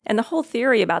And the whole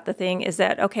theory about the thing is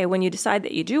that, okay, when you decide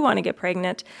that you do want to get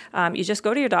pregnant, you just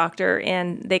go to your doctor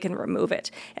and they can remove it.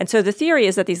 And so the theory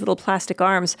is that these little plastic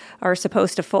arms are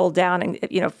supposed to fold down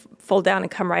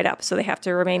and come right up. So they have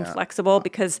to remain flexible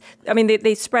because, I mean,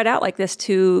 they spread out like this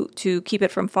to keep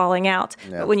it from falling out.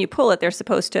 Yeah. But when you pull it, they're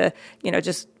supposed to,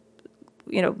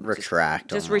 retract.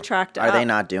 Just retract. Are they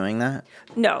not doing that?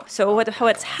 No. So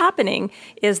what's happening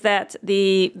is that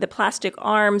the plastic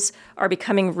arms are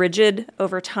becoming rigid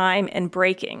over time and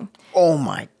breaking. Oh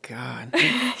my God.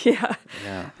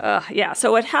 Yeah.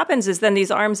 So what happens is then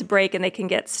these arms break and they can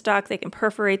get stuck. They can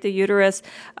perforate the uterus.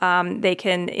 They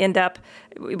can end up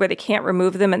where they can't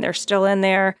remove them and they're still in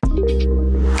there.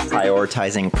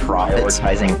 Prioritizing profits.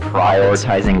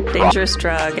 Dangerous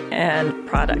drug and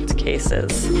product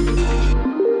cases.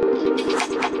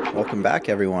 Welcome back,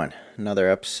 everyone. Another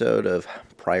episode of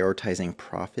Prioritizing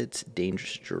Profits,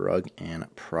 Dangerous Drug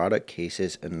and Product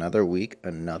Cases. Another week,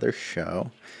 another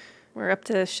show. We're up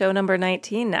to show number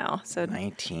 19 now. So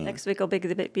 19. Next week will be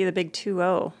the big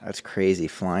 2-0. That's crazy,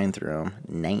 flying through them.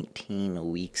 19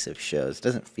 weeks of shows.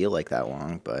 Doesn't feel like that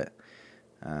long, but...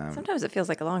 sometimes it feels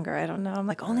like longer. I don't know. I'm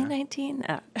like, only 19?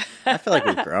 I feel like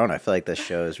we've grown. I feel like the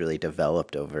show has really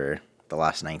developed over the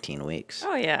last 19 weeks.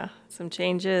 Oh, yeah. Some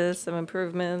changes, some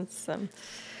improvements, some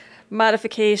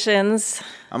modifications.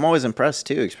 I'm always impressed,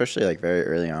 too, especially like very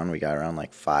early on. We got around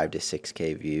like 5 to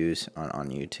 6K views on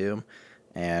YouTube.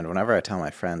 And whenever I tell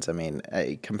my friends, I mean,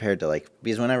 compared to like,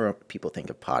 because whenever people think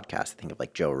of podcasts, they think of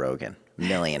like Joe Rogan,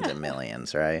 millions and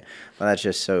millions, right? Well, that's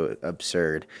just so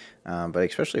absurd. But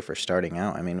especially for starting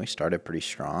out, I mean, we started pretty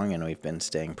strong and we've been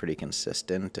staying pretty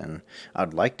consistent. And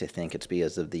I'd like to think it's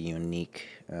because of the unique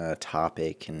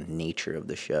topic and nature of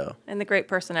the show. And the great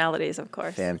personalities, of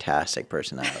course. Fantastic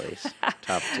personalities.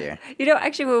 Top tier.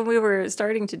 Actually, when we were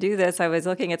starting to do this, I was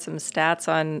looking at some stats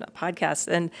on podcasts.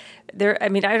 And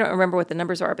I don't remember what the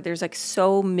numbers are, but there's like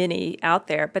so many out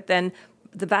there. But then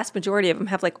the vast majority of them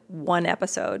have like one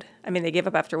episode. I mean, they give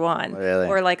up after one, really?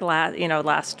 Or like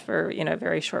last for a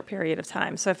very short period of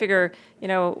time. So I figure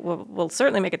we'll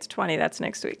certainly make it to 20. That's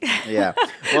next week. Yeah,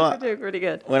 well, we're doing pretty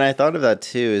good. When I thought of that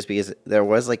too, is because there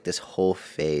was like this whole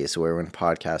phase where when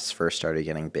podcasts first started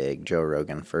getting big, Joe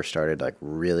Rogan first started like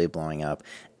really blowing up.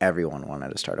 Everyone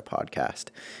wanted to start a podcast.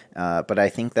 But I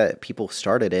think that people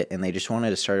started it and they just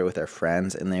wanted to start it with their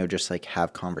friends and they would just like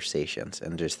have conversations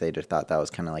and they just thought that was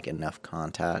kind of like enough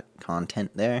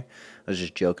content there. I was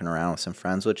just joking around with some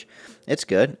friends, which it's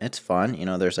good. It's fun.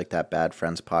 There's like that Bad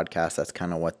Friends podcast. That's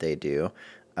kind of what they do.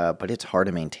 But it's hard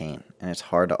to maintain, and it's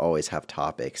hard to always have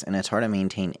topics, and it's hard to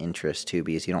maintain interest too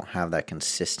because you don't have that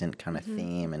consistent kind of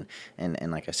theme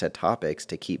and like I said, topics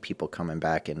to keep people coming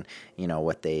back and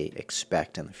what they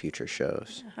expect in the future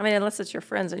shows. I mean, unless it's your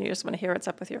friends and you just want to hear what's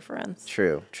up with your friends.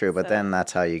 True. But then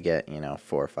that's how you get 4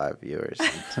 or 5 viewers.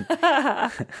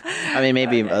 I mean,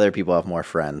 maybe other people have more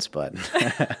friends, but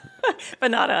but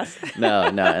not us. No,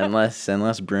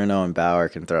 unless Bruno and Bauer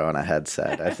can throw on a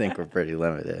headset, I think we're pretty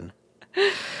limited.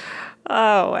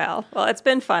 Oh, well, it's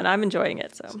been fun. I'm enjoying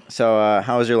it. So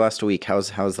how was your last week? How's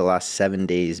the last 7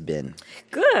 days been?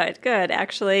 Good.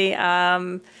 Actually,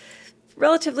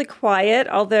 relatively quiet,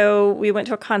 although we went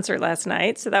to a concert last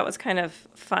night, so that was kind of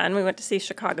fun. We went to see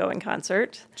Chicago in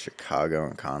concert.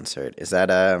 Is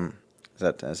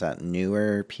that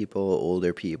newer people,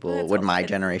 older people? Would my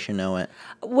generation know it?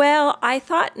 Well, I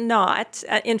thought not.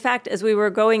 In fact, as we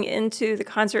were going into the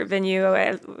concert venue,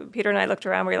 Peter and I looked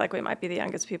around. We were like, we might be the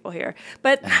youngest people here.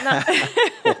 But not.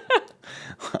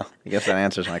 Well, I guess that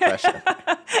answers my question.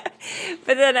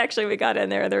 But then actually we got in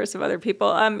there. There were some other people.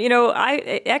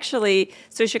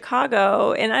 So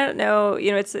Chicago, and I don't know,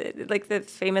 it's like the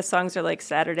famous songs are like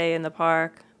Saturday in the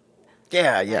Park.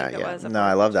 Yeah. No,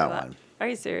 I love that one. Are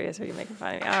you serious? Are you making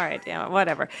fun of me? All right, damn it,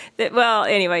 whatever. Well,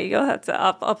 anyway, you'll have to.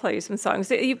 I'll play you some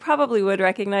songs. You probably would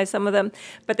recognize some of them,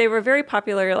 but they were very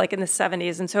popular, like in the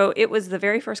 '70s, and so it was the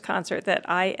very first concert that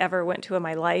I ever went to in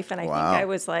my life, and I think I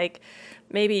was like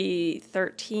maybe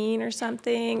 13 or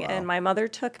something, and my mother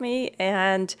took me,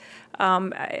 and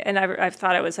I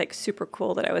thought it was like super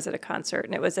cool that I was at a concert,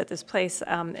 and it was at this place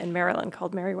in Maryland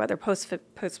called Merriweather Post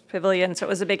Pavilion. So it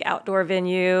was a big outdoor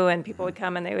venue, and people would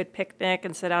come and they would picnic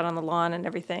and sit out on the lawn and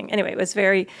everything. Anyway, it was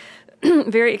very,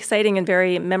 very exciting and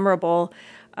very memorable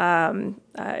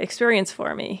experience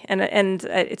for me, and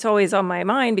it's always on my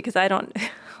mind because I don't.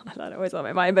 Not always on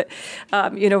my mind, but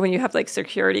when you have like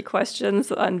security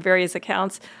questions on various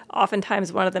accounts,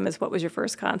 oftentimes one of them is, what was your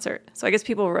first concert? So I guess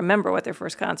people remember what their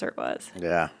first concert was.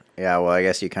 Yeah. Yeah, well, I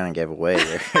guess you kind of gave away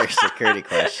your security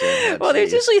question. Oh, Well,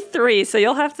 there's geez. usually 3, so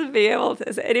you'll have to be able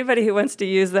to. Anybody who wants to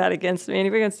use that against me,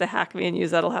 anybody who wants to hack me and use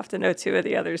that, will have to know 2 of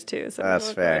the others too. So That's we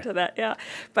look fair. forward to that, yeah.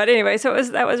 But anyway, so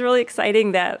that was really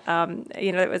exciting. That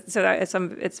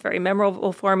it's very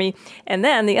memorable for me. And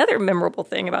then the other memorable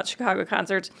thing about Chicago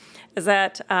concerts is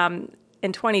that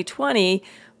in 2020.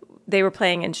 They were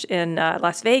playing in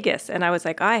Las Vegas, and I was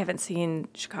like, I haven't seen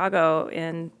Chicago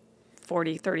in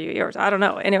 40, 30 years. I don't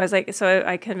know. And it was like, so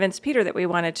I convinced Peter that we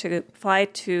wanted to fly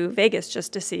to Vegas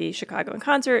just to see Chicago in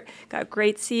concert, got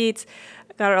great seats,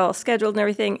 got it all scheduled and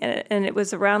everything. And it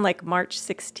was around like March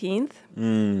 16th.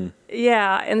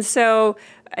 Yeah. And so,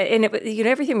 and it,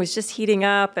 everything was just heating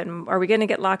up, and are we going to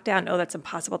get locked down? No, that's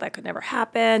impossible. That could never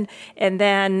happen. And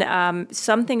then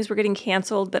some things were getting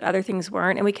canceled, but other things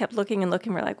weren't. And we kept looking and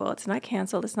looking. We're like, well, it's not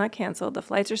canceled. It's not canceled. The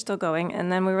flights are still going.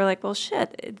 And then we were like, well,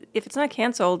 shit, if it's not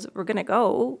canceled, we're going to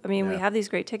go. I mean, we have these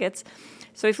great tickets.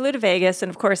 So we flew to Vegas, and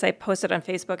of course I posted on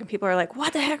Facebook, and people are like,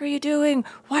 what the heck are you doing?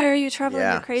 Why are you traveling?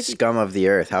 You're crazy. Scum of the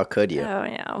earth. How could you? Oh,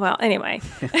 yeah. Well, anyway.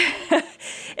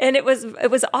 And it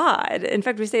was odd. In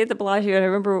fact, we stayed at the Bellagio, and I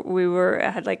remember we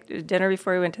had like dinner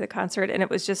before we went to the concert, and it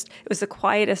was the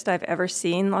quietest I've ever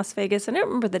seen Las Vegas. And I don't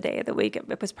remember the day of the week.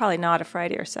 It was probably not a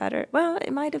Friday or Saturday. Well,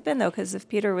 it might have been, though, because if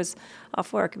Peter was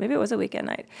off work, maybe it was a weekend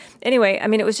night. Anyway, I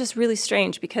mean, it was just really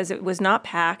strange because it was not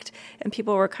packed, and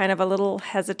people were kind of a little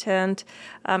hesitant.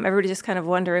 Everybody just kind of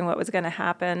wondering what was going to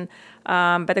happen.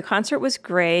 But the concert was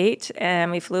great,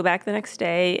 and we flew back the next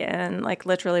day, and like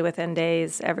literally within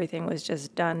days, everything was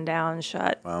just done down,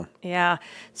 shut. Wow. Yeah.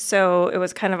 So it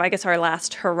was kind of, I guess, our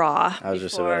last hurrah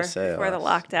Before the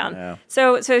lockdown. Yeah.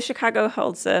 So Chicago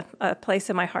holds a place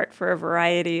in my heart for a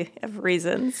variety of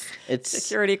reasons. It's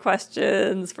Security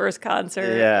questions, first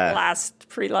concert, last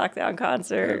pre-lockdown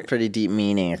concert. pretty deep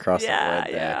meaning across the board there.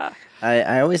 Yeah.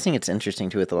 I always think it's interesting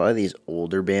too with a lot of these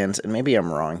older bands, and maybe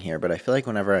I'm wrong here, but I feel like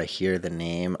whenever I hear the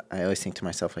name, I always think to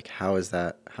myself, like, how is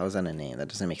that a name? That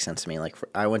doesn't make sense to me. Like,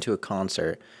 I went to a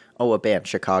concert. Oh, a band,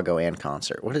 Chicago and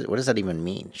concert. What does that even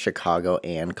mean? Chicago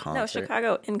and concert? No,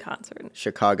 Chicago in concert.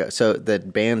 Chicago. So the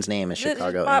band's name is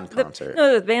Chicago and concert.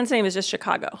 No, the band's name is just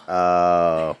Chicago.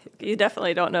 Oh. You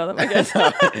definitely don't know them, I guess.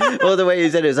 Well, the way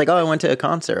you said it was like, oh, I went to a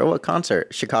concert. Oh, what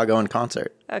concert? Chicago and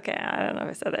concert. Okay, I don't know if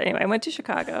I said that. Anyway, I went to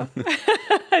Chicago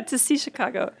to see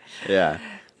Chicago. Yeah.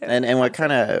 And what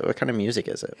kind of music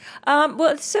is it?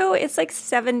 Well, so it's like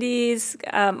 70s.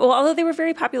 Although they were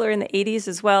very popular in the 80s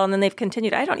as well, and then they've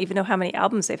continued. I don't even know how many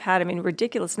albums they've had. I mean,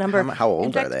 ridiculous number. How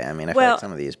old are they? I mean, I feel like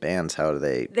some of these bands, how do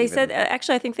they? They said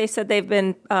actually, I think they said they've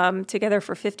been together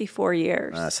for 54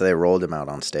 years. So they rolled them out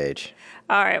on stage.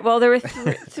 All right. Well, there were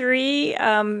 3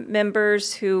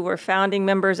 members who were founding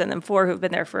members, and then 4 who've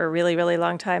been there for a really, really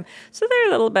long time. So they're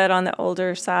a little bit on the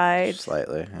older side.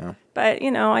 Slightly, yeah. But,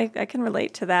 I can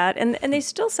relate to that. And they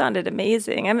still sounded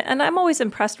amazing. And I'm always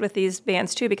impressed with these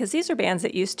bands, too, because these are bands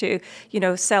that used to,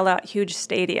 sell out huge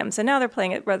stadiums. And now they're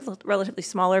playing at relatively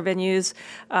smaller venues.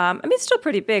 I mean, it's still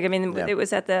pretty big. I mean, It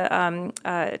was at the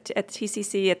at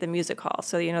TCC at the Music Hall.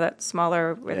 So, that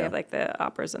smaller where they have, like, the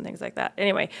operas and things like that.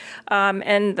 Anyway,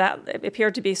 and that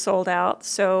appeared to be sold out.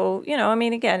 So, I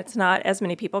mean, again, it's not as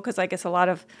many people because I guess a lot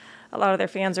of their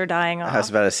fans are dying off. I was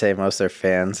about to say most of their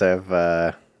fans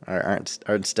have...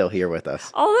 aren't still here with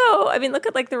us. Although, I mean, look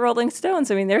at like the Rolling Stones.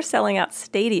 I mean, they're selling out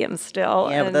stadiums still.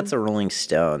 Yeah, but that's the Rolling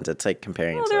Stones. It's like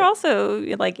comparing. Well, they're also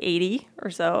like 80 or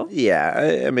so.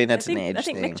 Yeah, I mean that's an age thing. I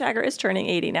think thing. Mick Jagger is turning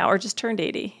 80 now, or just turned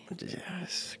 80. Yeah,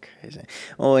 it's crazy.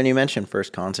 Well, when you mentioned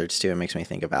first concerts too, it makes me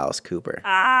think of Alice Cooper.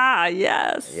 Ah,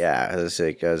 it was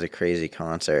a crazy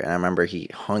concert, and I remember he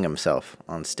hung himself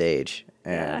on stage.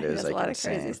 And it was like a lot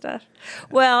insane. of crazy stuff.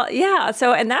 Well, yeah.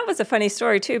 So, and that was a funny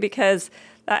story too, because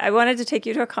I wanted to take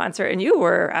you to a concert, and you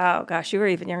were, you were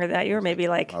even younger than that. You were maybe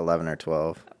like 11 or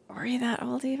 12. Were you that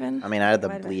old even? I mean, I had the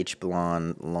bleach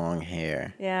blonde, long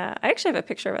hair. Yeah, I actually have a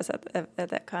picture of us at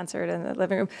that concert in the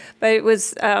living room. But it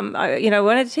was, I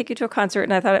wanted to take you to a concert,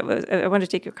 and I wanted to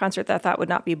take you to a concert that I thought would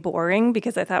not be boring,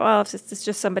 because I thought, well, if it's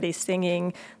just somebody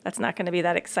singing, that's not going to be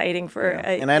that exciting for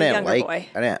a younger boy.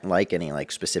 I didn't like any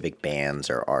like specific bands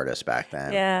or artists back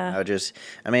then. Yeah.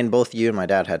 Both you and my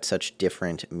dad had such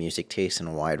different music tastes and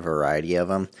a wide variety of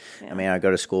them. Yeah. I mean, I'd go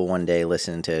to school one day,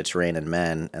 listen to It's Raining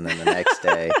Men, and then the next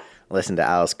day listen to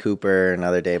Alice Cooper,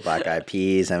 another day Black Eyed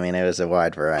Peas. I mean, it was a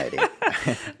wide variety.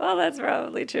 Well, that's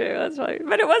probably true. That's probably,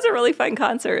 but it was a really fun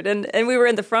concert, and we were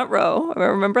in the front row. I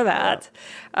remember that.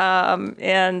 Yeah.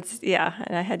 And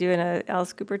I had you in a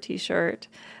Alice Cooper T-shirt.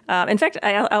 In fact,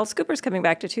 Alice Cooper's coming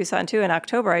back to Tucson too in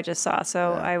October. I just saw,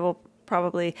 so I will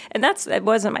probably, and it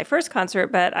wasn't my first concert,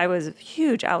 but I was a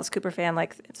huge Alice Cooper fan,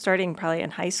 like starting probably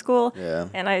in high school. Yeah.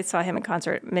 And I saw him in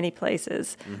concert many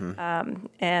places.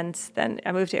 And then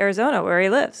I moved to Arizona where he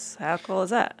lives. How cool is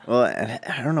that? Well,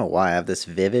 I don't know why I have this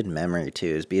vivid memory too.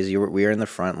 Is because we were in the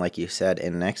front, like you said,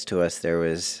 and next to us there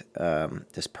was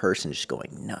this person just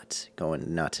going nuts,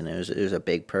 and it was a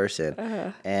big person,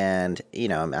 and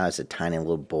I was a tiny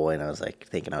little boy, and I was like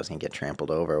thinking I was gonna get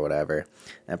trampled over or whatever. And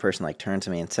that person like turns to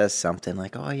me and says something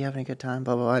like, "Oh, you having a good time?"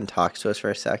 Blah blah blah, and talks to us for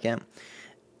a second,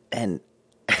 and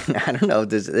I don't know if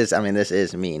this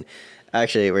is mean.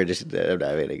 Actually, I'm not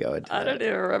going to go into I don't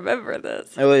even remember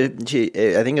this. I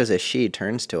think it was a she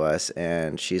turns to us,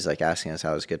 and she's like asking us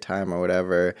how it was a good time or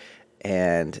whatever.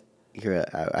 And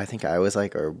I think I was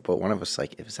like, but one of us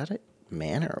like, was that a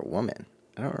man or a woman?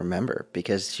 I don't remember,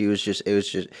 because it was just,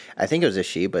 I think it was a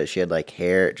she, but she had like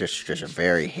hair, just a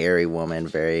very hairy woman,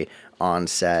 very on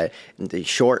set, the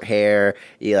short hair.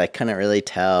 You like couldn't really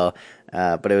tell.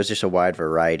 But it was just a wide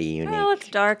variety, unique. Well, it's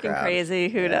dark crowd. and crazy.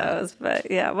 Who knows? But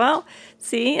yeah, well,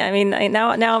 see, I mean,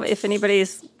 now if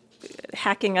anybody's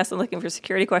hacking us and looking for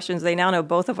security questions, they now know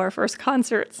both of our first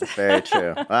concerts. Very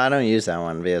true. Well, I don't use that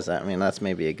one because that's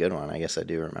maybe a good one. I guess I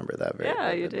do remember that very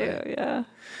Yeah, you do.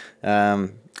 Yeah.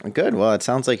 Good. Well, it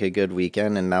sounds like a good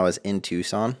weekend, and that was in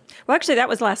Tucson. Well, actually, that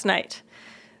was last night.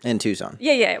 In Tucson.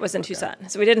 Yeah, it was in Tucson.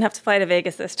 So we didn't have to fly to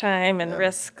Vegas this time and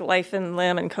risk life and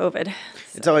limb and COVID. So.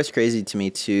 It's always crazy to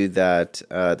me, too, that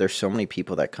there's so many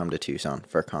people that come to Tucson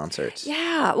for concerts.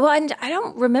 Yeah. Well, and I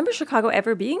don't remember Chicago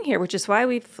ever being here, which is why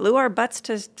we flew our butts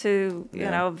to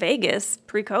Vegas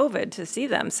pre-COVID to see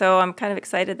them. So I'm kind of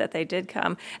excited that they did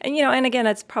come. And, and again,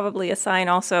 it's probably a sign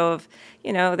also of,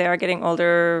 they are getting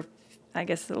older, I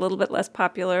guess a little bit less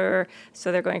popular,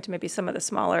 so they're going to maybe some of the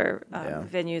smaller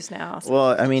venues now. So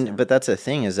well, but that's the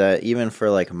thing, is that even for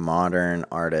like modern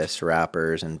artists,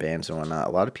 rappers, and bands and whatnot,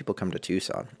 a lot of people come to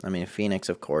Tucson. I mean, Phoenix,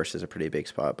 of course, is a pretty big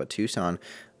spot, but Tucson,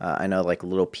 I know like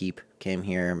Lil Peep came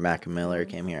here, Mac Miller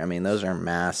came here. I mean, those are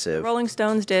massive. Rolling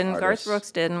Stones did, and artists. Garth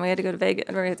Brooks did, and we had to go to Vegas,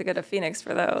 we had to go to Phoenix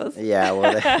for those. Yeah,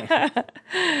 well,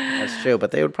 that's true,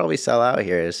 but they would probably sell out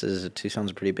here.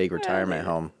 Tucson's a pretty big retirement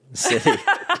home city.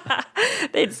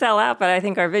 They'd sell out, but I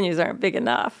think our venues aren't big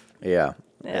enough. Yeah,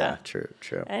 true.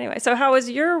 Anyway, so how was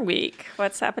your week?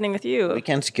 What's happening with you?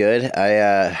 Weekend's good.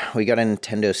 We got a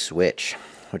Nintendo Switch,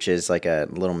 which is like a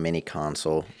little mini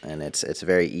console, and it's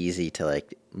very easy to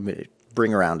like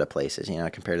bring around to places,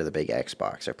 compared to the big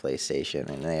Xbox or PlayStation,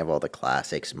 and they have all the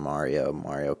classics, Mario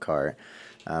Kart.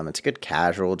 It's a good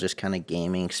casual, just kind of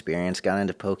gaming experience. Got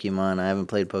into Pokemon. I haven't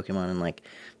played Pokemon in like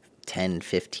 10,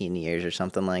 15 years or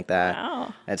something like that.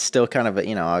 Wow. It's still kind of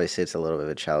obviously it's a little bit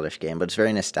of a childish game, but it's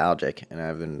very nostalgic, and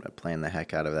I've been playing the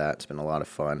heck out of that. It's been a lot of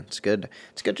fun. It's good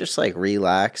just like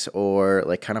relax or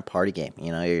like kind of party game.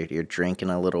 You're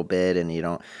drinking a little bit, and you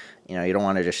don't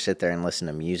want to just sit there and listen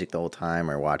to music the whole time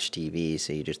or watch TV,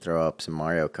 so you just throw up some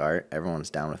Mario Kart. Everyone's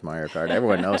down with Mario Kart.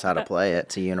 Everyone knows how to play it.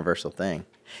 It's a universal thing.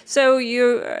 So do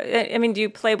you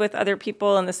play with other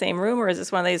people in the same room, or is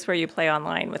this one of these where you play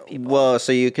online with people? Well,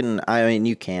 so you can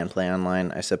play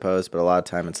online, I suppose, but a lot of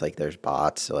time it's like there's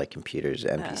bots, so like computers,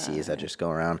 NPCs that just go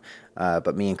around.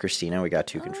 But me and Christina, we got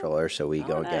two controllers, so we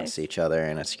go against each other,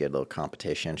 and it's a good little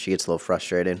competition. She gets a little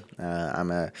frustrated.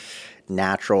 I'm a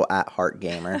natural at-heart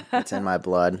gamer. It's in my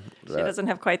blood. She doesn't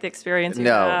have quite the experience you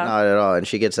No, have. not at all. And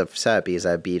she gets upset because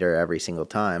I beat her every single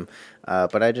time.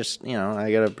 But I just,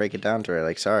 I got to break it down to her.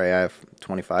 Like, sorry, I have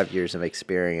 25 years of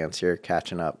experience. You're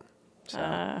catching up. So.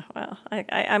 Well,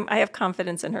 I have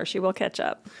confidence in her. She will catch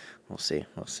up. We'll see.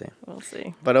 We'll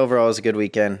see. But overall, it was a good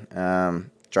weekend.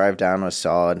 Drive down was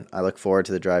solid. I look forward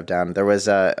to the drive down. There was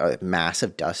a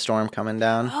massive dust storm coming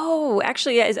down. Oh,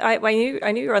 actually, I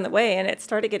knew you were on the way, and it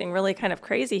started getting really kind of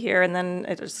crazy here, and then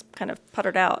it just kind of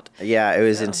puttered out. Yeah, it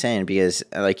was insane because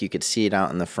like you could see it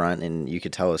out in the front, and you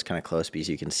could tell it was kind of close because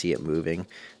you can see it moving.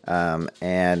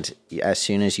 And as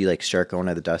soon as you like start going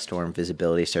to the dust storm,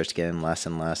 visibility starts getting less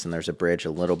and less, and there's a bridge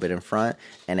a little bit in front,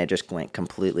 and it just went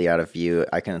completely out of view.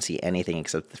 I couldn't see anything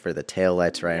except for the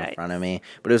taillights right in front of me,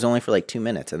 but it was only for like 2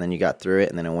 minutes, and then you got through it,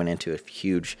 and then it went into a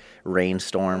huge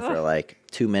rainstorm for like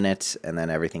 2 minutes, and then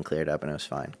everything cleared up, and it was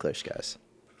fine. Clear skies.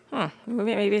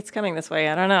 Maybe it's coming this way.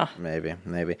 I don't know.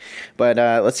 Maybe. But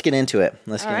let's get into it.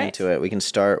 We can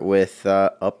start with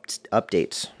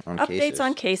updates on cases. Updates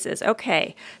on cases.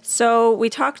 Okay. So we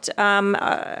talked,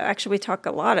 we talk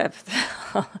a lot of,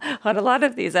 on a lot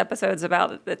of these episodes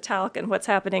about the talc and what's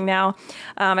happening now.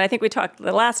 And I think we talked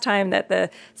the last time that the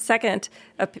second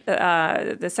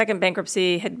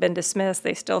bankruptcy had been dismissed.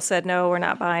 They still said, no, we're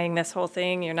not buying this whole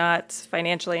thing. You're not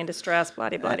financially in distress, blah,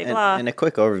 blah, blah, blah. And a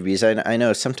quick overview, because I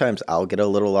know sometimes sometimes I'll get a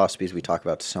little lost because we talk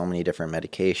about so many different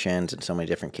medications and so many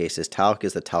different cases. Talc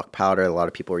is the talc powder a lot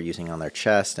of people were using on their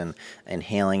chest and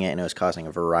inhaling it, and it was causing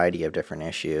a variety of different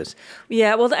issues.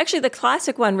 Yeah, well, actually, the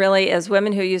classic one really is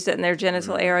women who used it in their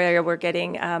genital area were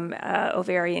getting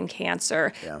ovarian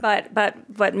cancer. Yeah.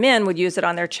 But men would use it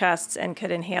on their chests and could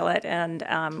inhale it and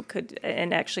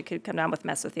actually could come down with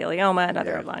mesothelioma and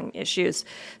other lung issues.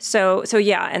 So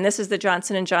yeah, and this is the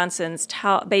Johnson & Johnson's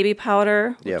baby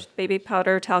powder, baby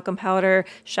powder, talcum powder,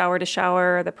 shower to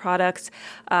shower, the products.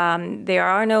 They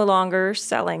are no longer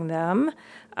selling them.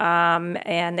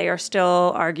 And they are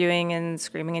still arguing and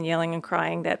screaming and yelling and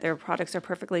crying that their products are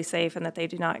perfectly safe and that they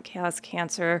do not cause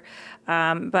cancer.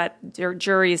 But their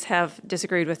juries have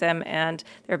disagreed with them, and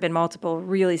there have been multiple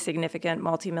really significant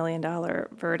multi-million-dollar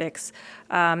verdicts.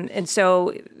 And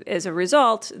so as a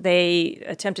result, they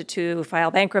attempted to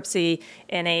file bankruptcy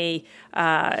in a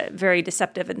very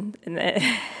deceptive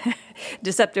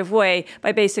deceptive way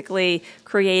by basically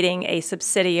creating a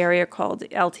subsidiary called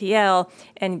LTL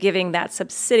and giving that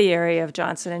subsidiary of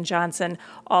Johnson & Johnson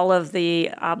all of the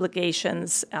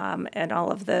obligations and all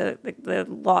of the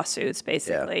lawsuits,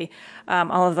 basically,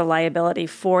 all of the liability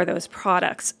for those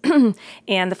products.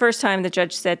 And the first time the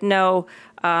judge said, no,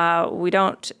 we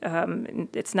don't,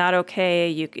 it's not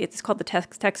okay. It's called the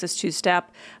Texas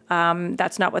two-step.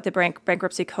 That's not what the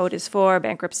bankruptcy code is for.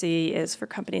 Bankruptcy is for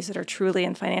companies that are truly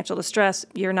in financial distress.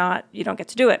 You don't get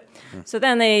to do it. So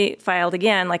then they filed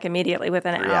again, like immediately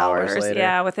within 3 hours hours. later.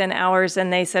 Yeah, within hours.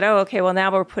 And they said, oh, okay, well,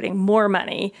 now we're putting more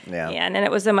money in. And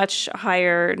it was a much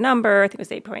higher number. I think it was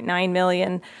 8.9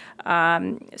 million,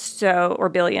 or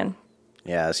billion.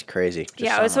 Yeah, it's crazy.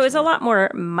 So it's a lot more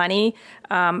money,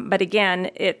 but again,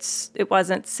 it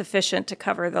wasn't sufficient to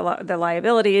cover the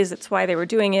liabilities. It's why they were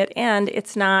doing it, and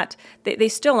it's not. They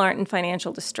still aren't in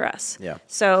financial distress. Yeah.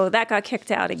 So that got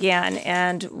kicked out again,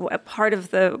 and part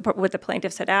of what the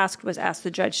plaintiffs had asked was ask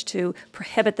the judge to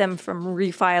prohibit them from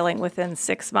refiling within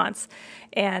 6 months.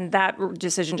 And that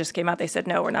decision just came out. They said,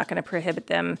 no, we're not going to prohibit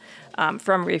them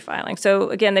from refiling. So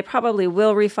again, they probably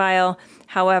will refile.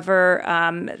 However,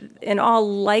 in all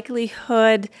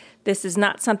likelihood, this is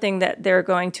not something that they're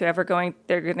going to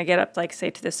get up, like, say,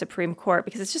 to the Supreme Court,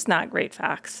 because it's just not great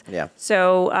facts. Yeah.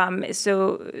 So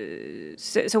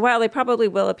while they probably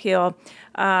will appeal,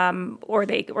 or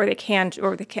they can,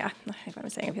 I think I'm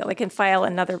saying appeal, they can file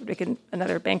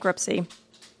another bankruptcy.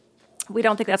 We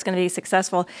don't think that's going to be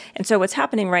successful. And so what's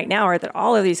happening right now are that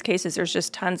all of these cases, there's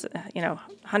just tons,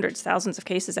 hundreds, thousands of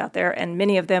cases out there, and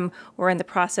many of them were in the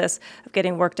process of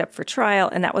getting worked up for trial,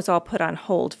 and that was all put on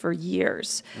hold for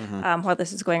years while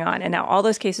this is going on. And now all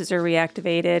those cases are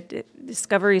reactivated,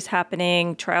 discovery's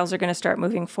happening, trials are going to start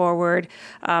moving forward,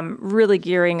 really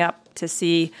gearing up to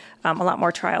see a lot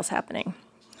more trials happening.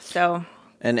 So...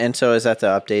 And so is that the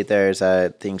update there? Is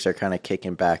that things are kind of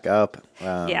kicking back up?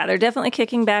 Yeah, they're definitely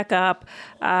kicking back up.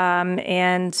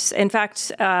 And in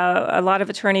fact, a lot of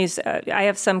attorneys, I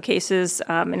have some cases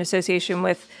in association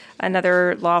with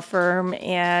another law firm,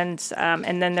 and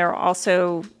then there are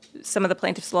also some of the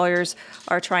plaintiffs' lawyers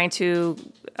are trying to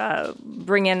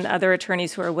bring in other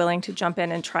attorneys who are willing to jump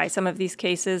in and try some of these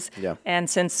cases. Yeah. And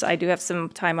since I do have some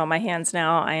time on my hands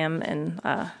now, I am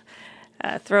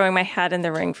throwing my hat in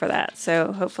the ring for that.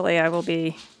 So hopefully I will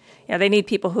be, they need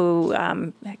people who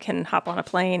can hop on a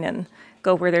plane and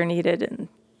go where they're needed and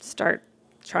start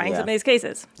trying some of these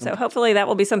cases. So hopefully that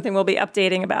will be something we'll be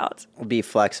updating about. Be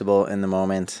flexible in the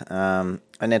moment. And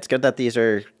it's good that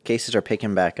cases are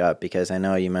picking back up, because I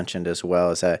know you mentioned as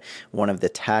well is that one of the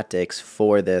tactics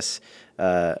for this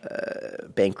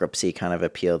bankruptcy kind of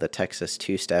appeal, the Texas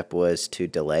two-step, was to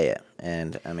delay it.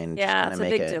 And I mean, it's a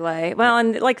big delay. Well,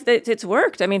 and it's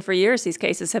worked. I mean, for years these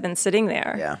cases have been sitting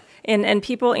there. Yeah. And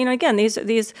people, again,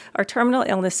 these are terminal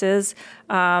illnesses.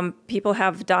 People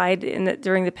have died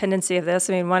during the pendency of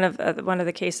this. I mean, one of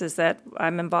the cases that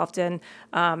I'm involved in,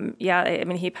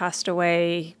 he passed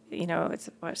away.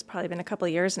 It's probably been a couple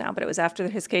of years now, but it was after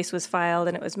his case was filed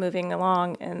and it was moving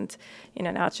along, and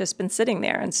now it's just been sitting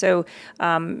there. And so,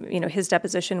 his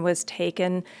deposition was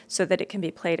taken so that it can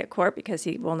be played at court, because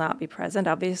he will not be present,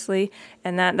 obviously,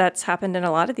 and that's happened in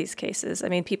a lot of these cases. I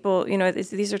mean, people,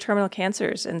 these are terminal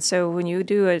cancers, and so when you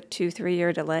do a 2-3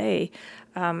 year delay,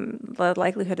 the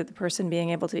likelihood of the person being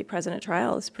able to be present at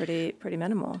trial is pretty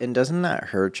minimal. And doesn't that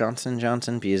hurt Johnson &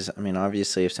 Johnson? Because, I mean,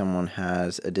 obviously if someone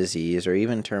has a disease or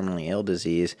even terminally ill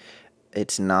disease,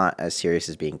 it's not as serious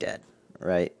as being dead,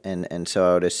 right? And so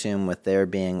I would assume with there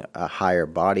being a higher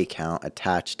body count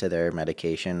attached to their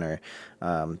medication or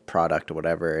product or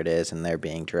whatever it is, and there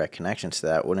being direct connections to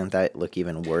that, wouldn't that look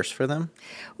even worse for them?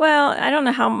 Well, I don't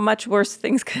know how much worse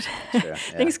things could Sure, yeah.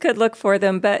 things could look for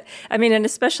them, but I mean, and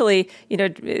especially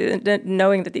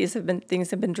knowing that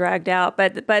things have been dragged out,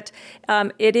 but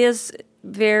it is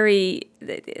very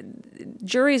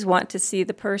juries want to see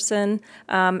the person,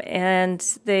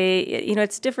 and they,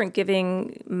 it's different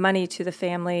giving money to the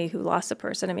family who lost a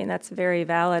person. I mean, that's very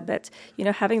valid, but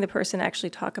having the person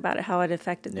actually talk about it, how it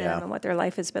affected them and what their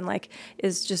life has been like,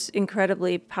 is just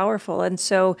incredibly powerful. And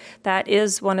so that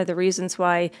is one of the reasons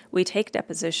why we take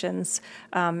depositions,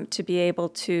 to be able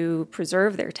to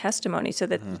preserve their testimony, so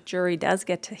that the jury does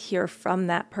get to hear from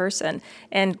that person.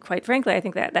 And quite frankly, I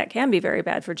think that can be very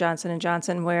bad for Johnson &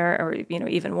 Johnson, or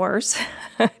even worse,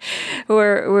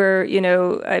 where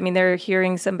I mean, they're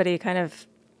hearing somebody kind of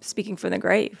speaking from the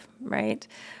grave, right?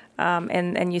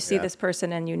 And you see this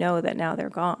person, and that now they're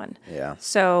gone. Yeah.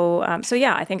 So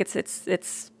yeah, I think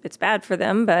it's bad for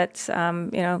them, but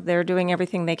they're doing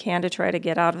everything they can to try to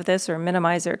get out of this or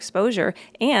minimize their exposure.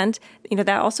 And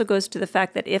that also goes to the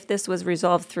fact that if this was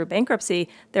resolved through bankruptcy,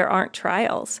 there aren't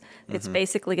trials. It's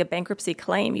basically a bankruptcy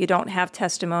claim. You don't have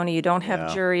testimony. You don't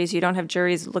have juries. You don't have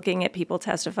juries looking at people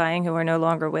testifying who are no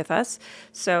longer with us.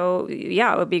 So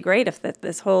yeah, it would be great if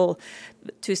this whole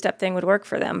two-step thing would work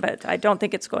for them, but I don't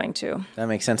think it's going to. That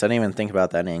makes sense. I didn't even think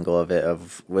about that angle of it.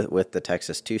 With the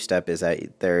Texas two-step, is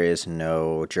that there is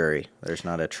no jury. There's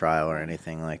not a trial or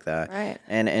anything like that. Right.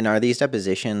 And are these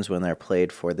depositions, when they're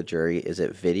played for the jury, is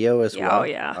it video as well? Oh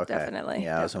yeah, okay. Definitely.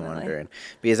 Yeah, I was wondering,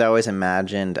 because I always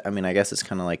imagined. I mean, I guess it's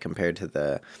kind of like compared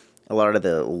to a lot of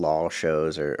the law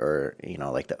shows or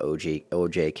like the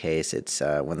OJ case, it's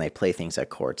when they play things at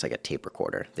court, it's like a tape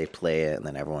recorder. They play it, and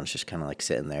then everyone's just kind of like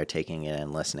sitting there taking it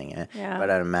and listening it. Yeah.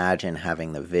 But I'd imagine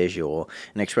having the visual,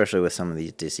 and especially with some of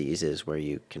these diseases where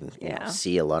you can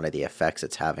see a lot of the effects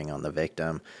it's having on the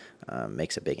victim,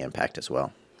 makes a big impact as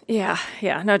well. Yeah,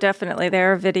 no, definitely.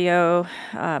 There are video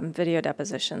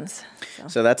depositions.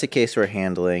 So that's a case we're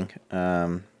handling.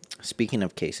 Speaking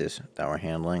of cases that we're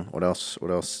handling, what else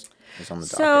is on the docket?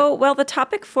 So, well, the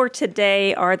topic for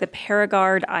today are the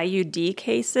Paragard IUD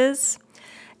cases.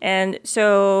 And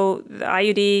so the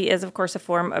IUD is, of course, a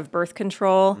form of birth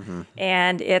control,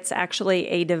 and it's actually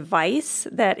a device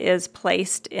that is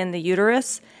placed in the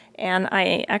uterus. And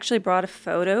I actually brought a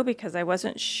photo because I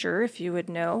wasn't sure if you would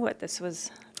know what this was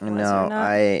or not.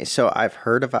 I've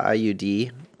heard of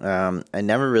IUD. I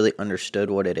never really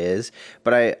understood what it is,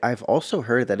 but I've also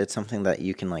heard that it's something that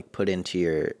you can like put into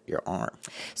your arm.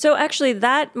 So actually,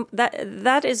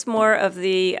 that is more of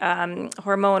the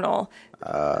hormonal.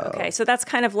 Okay, so that's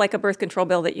kind of like a birth control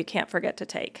pill that you can't forget to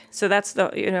take. So that's the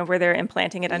where they're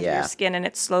implanting it under your skin, and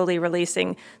it's slowly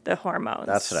releasing the hormones.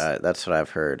 That's what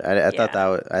I've heard. I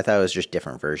thought it was just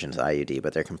different versions of IUD,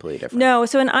 but they're completely different. No,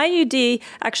 so an IUD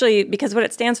actually, because what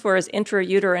it stands for is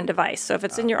intrauterine device. So if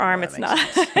it's in your arm, it's not.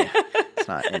 It's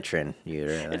not intrauterine.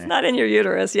 It's not in your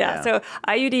uterus, yeah. So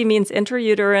IUD means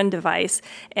intrauterine device,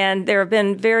 and there have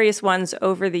been various ones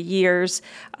over the years,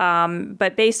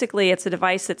 but basically it's a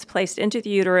device that's placed into the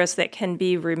uterus that can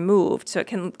be removed, so it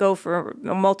can go for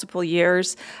multiple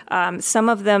years. Some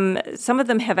of them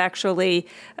have actually,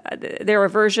 there are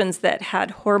versions that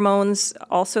had hormones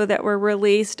also that were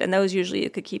released, and those usually you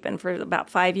could keep in for about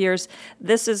 5 years.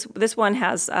 This one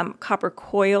has copper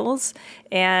coils,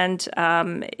 and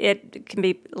it can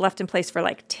be left in place for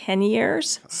like 10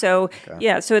 years. So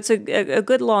so it's a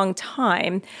good long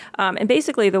time. And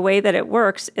basically the way that it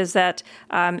works is that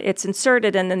it's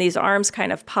inserted, and then these arms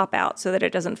kind of pop out so that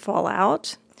it doesn't fall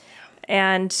out.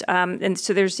 And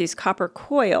so there's these copper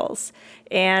coils,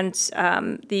 and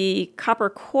the copper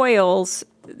coils,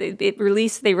 they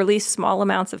release small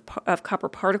amounts of copper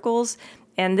particles.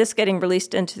 And this getting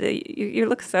released into you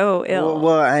look so ill.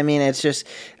 Well, I mean, it's just,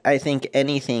 I think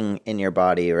anything in your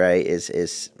body, right, is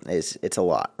it's a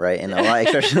lot, right? And a lot,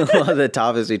 especially a lot of the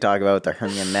topics we talk about with the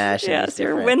hernia mesh. Yes,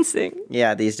 you're wincing.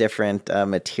 Yeah, these different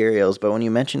materials. But when you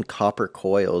mention copper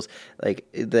coils, like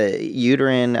the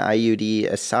uterine IUD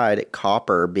aside,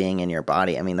 copper being in your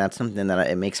body, I mean, that's something that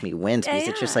it makes me wince because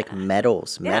it's just like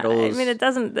metals. I mean, it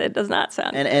does not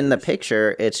sound. And the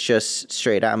picture, it's just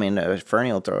straight out. I mean,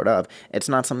 Fernie will throw it up. It's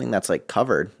not something that's like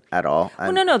covered. at all?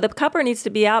 Oh, no. The copper needs to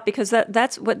be out because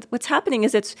that's what's happening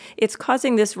is it's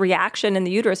causing this reaction in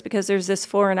the uterus because there's this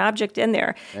foreign object in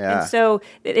there. Yeah. And so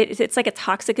it's like a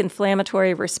toxic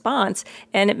inflammatory response,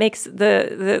 and it makes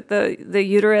the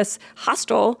uterus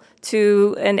hostile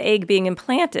to an egg being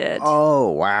implanted. Oh,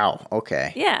 wow.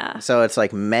 Okay. Yeah. So it's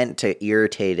like meant to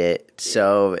irritate it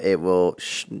so it will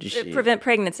prevent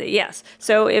pregnancy, yes.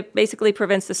 So it basically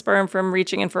prevents the sperm from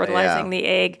reaching and fertilizing the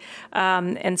egg.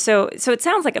 And so it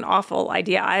sounds like an awful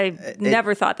idea. I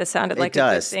never thought this sounded like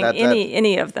a good thing.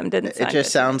 Any of them didn't sound good. It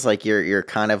just sounds like you're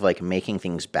kind of like making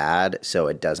things bad so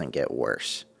it doesn't get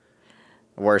worse.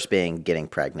 Worse being getting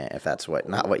pregnant, if that's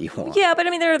not what you want. Yeah, but I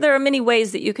mean, there are many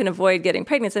ways that you can avoid getting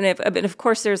pregnant, and of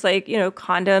course, there's like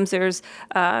condoms, there's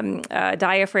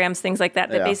diaphragms, things like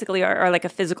that basically are like a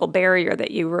physical barrier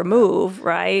that you remove,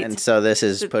 right? And so this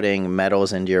is putting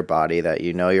metals into your body that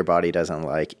your body doesn't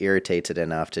like, irritates it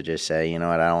enough to just say, you know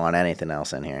what, I don't want anything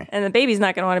else in here. And the baby's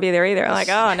not going to want to be there either. Like,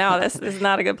 oh no, this is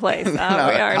not a good place. We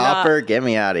are copper, get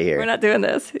me out of here. We're not doing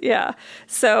this. Yeah.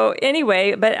 So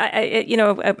anyway, but I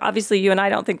obviously you and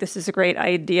I don't think this is a great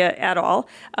idea at all.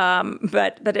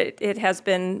 But it has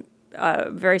been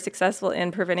very successful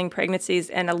in preventing pregnancies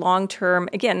and a long-term,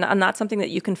 again, not something that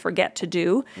you can forget to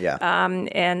do. Yeah.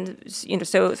 And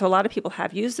so a lot of people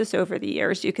have used this over the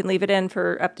years. You can leave it in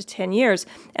for up to 10 years.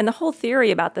 And the whole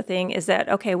theory about the thing is that,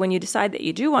 okay, when you decide that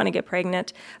you do want to get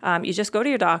pregnant, you just go to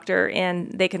your doctor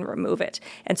and they can remove it.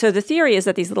 And so the theory is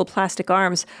that these little plastic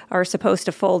arms are supposed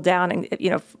to fold down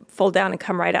and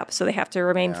come right up. So they have to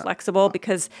remain flexible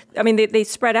because, I mean, they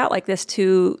spread out like this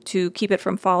to keep it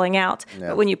from falling out. Yeah.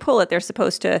 But when you pull it, they're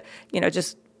supposed to,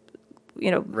 just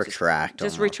retract.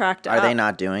 Just retract. Are they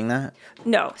not doing that?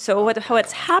 No. So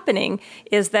what's happening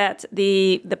is that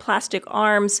the plastic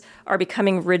arms are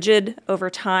becoming rigid over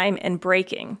time and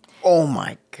breaking. Oh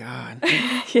my God.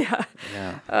 Yeah.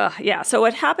 Yeah. So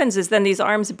what happens is then these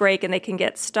arms break and they can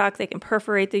get stuck. They can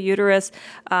perforate the uterus.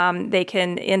 They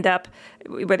can end up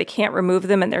where they can't remove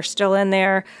them and they're still in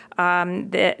there.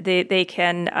 They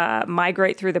can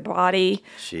migrate through the body.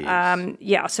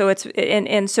 Yeah. So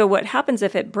and so what happens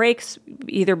if it breaks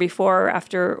either before or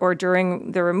after or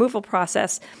during the removal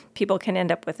process, people can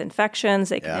end up with infections.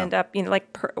 They can end up,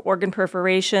 organ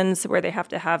perforations where they have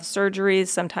to have surgeries,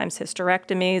 sometimes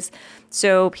hysterectomies.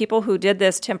 So people who did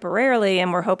this temporarily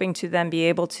and were hoping to then be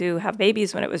able to have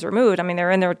babies when it was removed, I mean,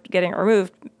 they're in there getting it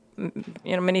removed.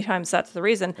 Many times that's the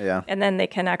reason. Yeah. And then they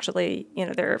can actually,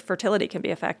 their fertility can be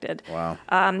affected. Wow.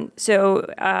 So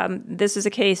this is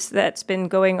a case that's been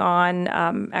going on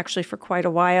actually for quite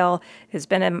a while. Has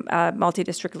been a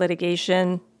multi-district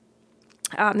litigation.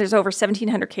 There's over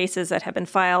 1,700 cases that have been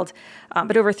filed,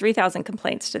 but over 3,000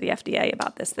 complaints to the FDA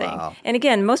about this thing. Wow. And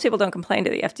again, most people don't complain to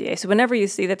the FDA. So whenever you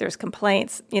see that there's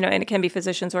complaints, and it can be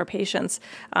physicians or patients,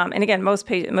 and again, most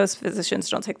physicians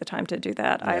don't take the time to do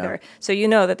that either. So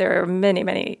that there are many,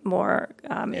 many more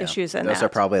issues in that. Those are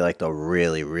probably like the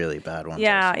really, really bad ones.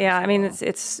 Yeah. I mean,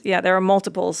 it's there are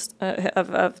multiples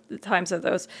of times of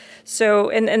those. So,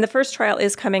 and the first trial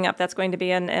is coming up. That's going to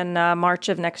be in March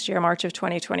of next year, March of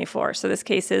 2024. So this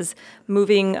case is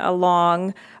moving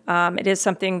along. It is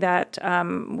something that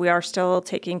we are still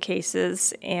taking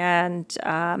cases, and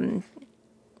I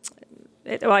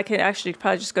can actually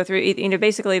probably just go through.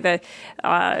 Basically, to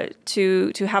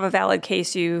have a valid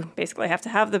case, you basically have to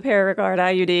have the Paragard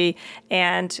IUD,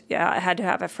 and had to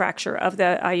have a fracture of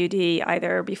the IUD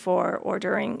either before or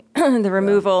during the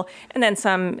removal, and then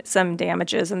some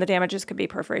damages, and the damages could be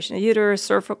perforation of the uterus,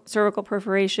 cervical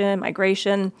perforation,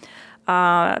 migration.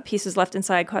 Pieces left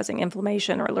inside causing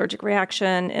inflammation or allergic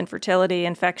reaction, infertility,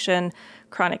 infection,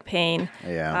 chronic pain.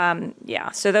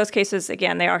 So those cases,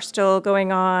 again, they are still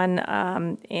going on,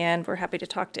 and we're happy to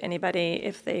talk to anybody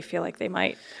if they feel like they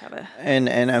might have a...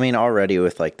 And I mean, already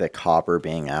with like the copper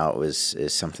being out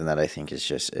is something that I think is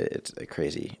just, it's a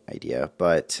crazy idea.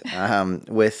 But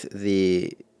with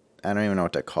the... I don't even know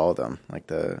what to call them. Like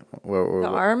the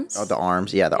arms? Oh, the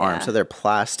arms. Yeah, the arms. So they're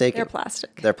plastic.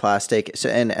 They're plastic. So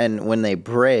and when they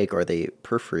break or they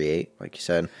perforate, like you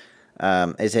said,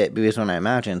 is it because when I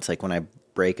imagine it's like when I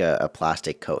break a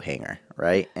plastic coat hanger,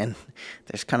 right? And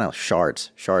there's kind of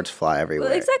shards fly everywhere.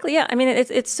 Well, exactly. Yeah. I mean,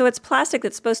 it's plastic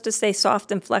that's supposed to stay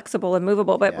soft and flexible and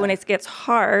movable, but when it gets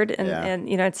hard and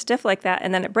it's stiff like that,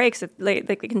 and then it breaks, it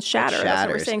can shatter. That's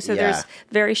what we're saying. So there's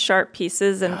very sharp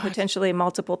pieces and potentially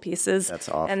multiple pieces. That's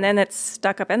awful. And then it's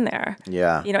stuck up in there.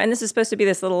 Yeah. And this is supposed to be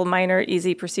this little minor,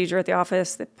 easy procedure at the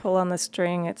office. They pull on the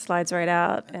string, it slides right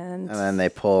out, and then they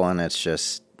pull, and it's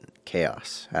just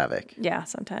chaos, havoc. Yeah,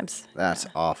 sometimes. That's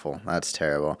awful. That's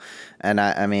terrible. And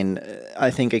I mean,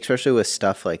 I think especially with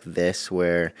stuff like this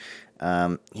where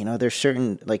There's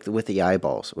certain, like with the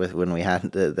eyeballs, when we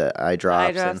had the eye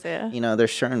drops,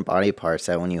 there's certain body parts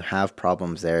that when you have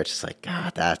problems there, it's just like,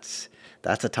 God, that's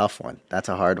a tough one. That's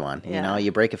a hard one. Yeah.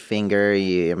 You break a finger,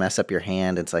 you mess up your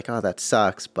hand. It's like, oh, that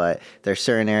sucks. But there's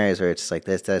certain areas where it's like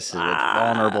this is a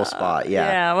vulnerable spot. Yeah.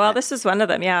 Yeah. Well, this is one of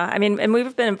them. Yeah. I mean, and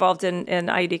we've been involved in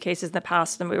IUD cases in the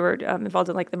past, and we were involved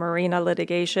in like the marina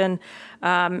litigation.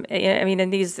 And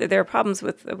there are problems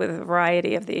with a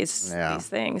variety of these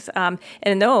things. And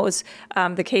in those,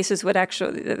 the cases would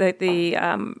actually,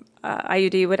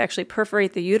 IUD would actually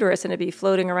perforate the uterus and it'd be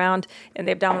floating around in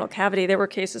the abdominal cavity. There were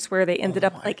cases where they ended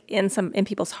up like in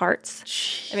people's hearts.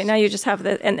 Jeez. I mean, now you just have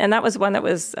and that was one that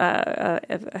was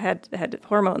had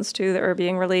hormones too that were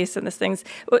being released and this thing's.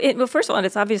 Well, first of all,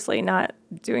 it's obviously not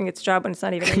doing its job when it's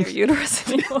not even in your uterus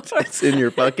anymore. It's in your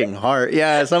fucking heart.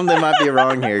 Yeah, something might be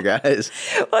wrong here, guys.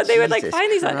 Well, they would like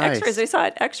find these on X-rays. They saw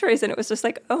it X-rays, and it was just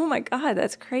like, oh my God,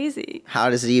 that's crazy. How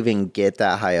does it even get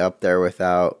that high up there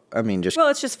without? I mean, well,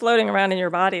 it's just floating around in your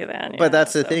body then. But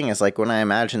that's the thing is like when I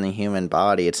imagine the human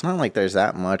body, it's not like there's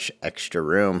that much extra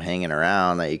room hanging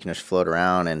around that you can just float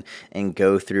around and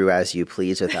go through as you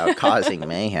please without causing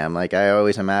mayhem. Like I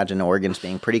always imagine organs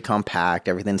being pretty compact,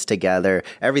 everything's together,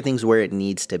 everything's where it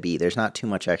needs to be. There's not too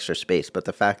much extra space. But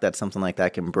the fact that something like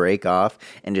that can break off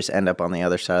and just end up on the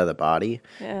other side of the body.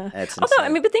 Yeah. Although, I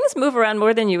mean, but things move around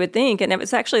more than you would think. And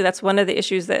that's one of the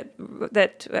issues that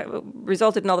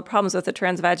resulted in all the problems with the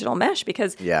transvaginal mesh,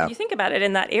 because if you think about it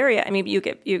in that area, I mean, you're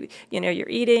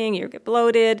eating, you get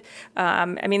bloated.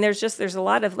 I mean, there's a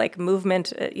lot of like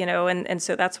movement, and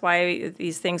so that's why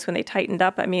these things, when they tightened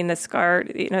up, I mean, the scar,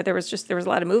 there was a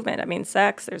lot of movement. I mean,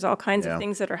 sex, there's all kinds of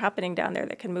things that are happening down there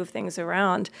that can move things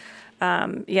around.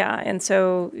 And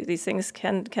so these things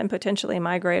can potentially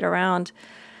migrate around.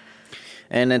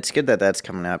 And it's good that that's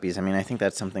coming up because, I mean, I think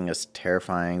that's something that's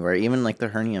terrifying, where even like the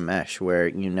hernia mesh, where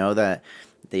that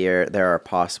there are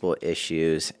possible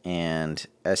issues, and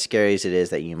as scary as it is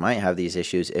that you might have these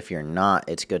issues, if you're not,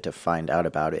 it's good to find out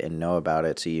about it and know about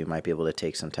it so you might be able to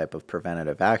take some type of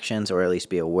preventative actions or at least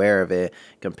be aware of it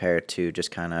compared to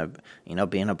just kind of,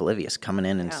 being oblivious, coming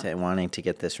in and wanting to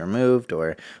get this removed,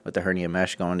 or with the hernia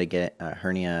mesh going to get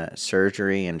hernia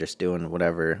surgery and just doing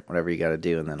whatever you got to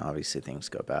do, and then obviously things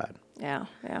go bad. Yeah.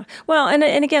 Well, and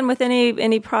again, with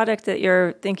any product that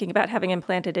you're thinking about having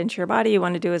implanted into your body, you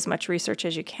want to do as much research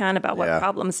as you can about what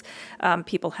problems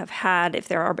people have had, if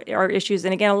there are issues.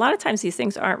 And again, a lot of times these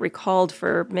things aren't recalled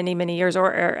for many, many years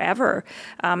or ever,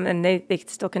 and they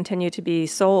still continue to be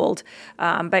sold.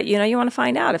 But, you want to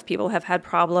find out if people have had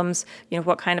problems,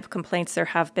 what kind of complaints there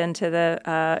have been to the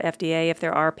FDA, if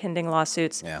there are pending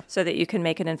lawsuits, so that you can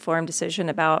make an informed decision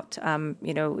about,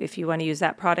 if you want to use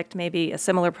that product, maybe a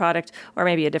similar product, or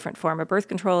maybe a different form of birth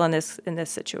control in this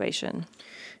situation.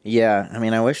 Yeah, I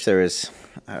mean, I wish there was,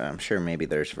 I'm sure maybe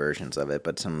there's versions of it,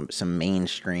 but some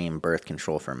mainstream birth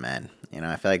control for men.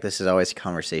 I feel like this is always a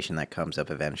conversation that comes up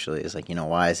eventually. Is like,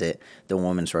 why is it the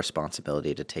woman's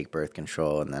responsibility to take birth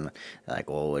control? And then like,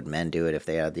 well, would men do it if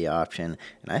they had the option?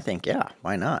 And I think,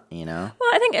 why not, Well,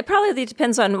 I think it probably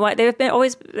depends on what they've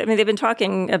been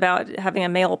talking about having a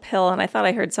male pill, and I thought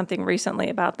I heard something recently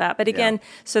about that. But again,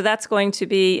 so that's going to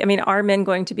be, are men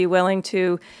going to be willing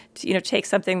to take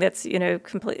something that's,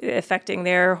 completely affecting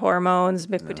their hormones,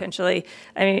 potentially?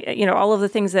 I mean, all of the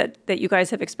things that you guys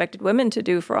have expected women to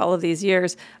do for all of these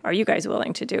years, are you guys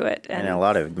willing to do it? And a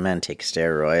lot of men take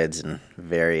steroids and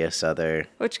various other...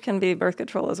 Which can be birth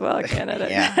control as well, can't it?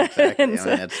 Yeah, exactly.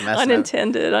 It's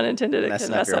unintended. It messing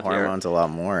can mess up your hormones a lot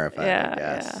more, if I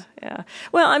guess. Yeah.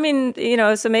 Well, I mean,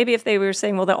 so maybe if they were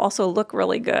saying, well, they'll also look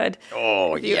really good.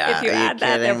 Oh, if you add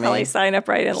that, they'll probably sign up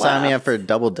right and left. Sign me up for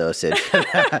double dosage.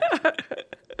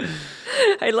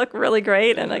 I look really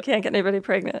great, and I can't get anybody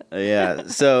pregnant. Yeah.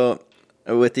 So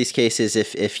with these cases,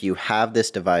 if you have this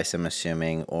device, I'm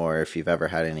assuming, or if you've ever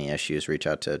had any issues, reach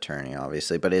out to an attorney,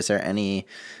 obviously. But is there any...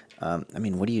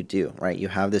 what do you do, right? You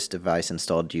have this device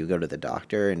installed. Do you go to the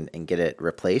doctor and get it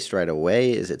replaced right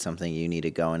away? Is it something you need to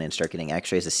go in and start getting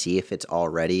x-rays to see if it's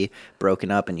already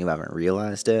broken up and you haven't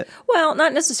realized it? Well,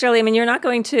 not necessarily. I mean, you're not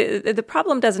going to... The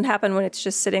problem doesn't happen when it's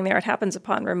just sitting there. It happens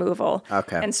upon removal.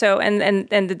 Okay. And so, and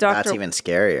the doctor... That's even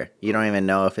scarier. You don't even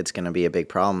know if it's going to be a big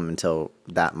problem until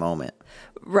that moment.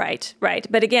 Right, right.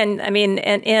 But again, I mean,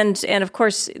 and of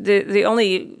course, the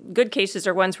only good cases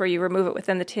are ones where you remove it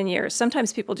within the 10 years.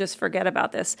 Sometimes people just forget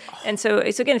about this. And so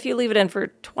again, if you leave it in for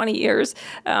 20 years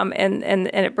and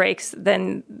it breaks,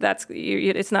 then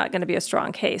it's not going to be a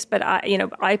strong case. But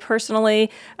I personally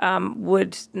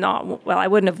would not, well, I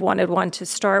wouldn't have wanted one to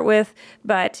start with,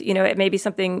 but, it may be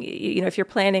something, if you're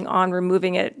planning on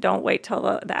removing it, don't wait till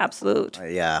the absolute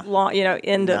long,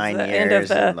 end of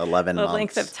the 11 the months.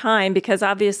 length of time, because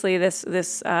obviously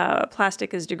this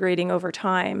plastic is degrading over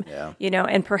time,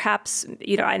 and perhaps,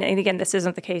 and again, this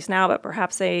isn't the case now, but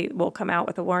perhaps they will come out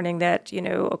with a warning that,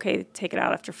 okay, take it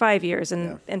out after 5 years,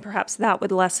 and perhaps that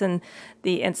would lessen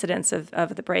the incidence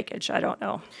of the breakage. I don't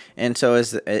know. And so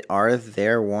are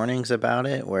there warnings about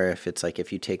it where if it's like,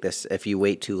 if you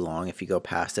wait too long, if you go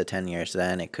past the 10 years,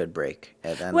 then it could break?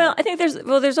 I think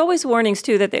there's always warnings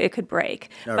too that it could break,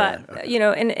 but right. Okay.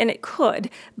 and it could,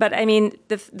 but I mean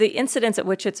the incidence at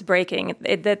which it's breaking,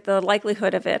 that the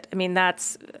likelihood of it, I mean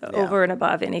that's over and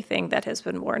above anything that has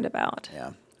been warned about.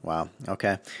 Yeah. Wow.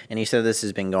 Okay. And you said this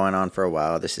has been going on for a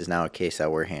while. This is now a case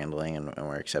that we're handling and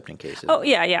we're accepting cases. Oh,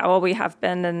 yeah. Well, we have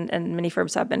been, and many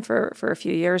firms have been for a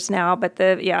few years now. But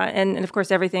and of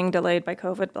course, everything delayed by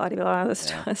COVID, blah, blah, blah,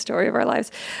 the story of our lives.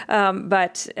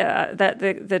 But that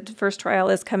the first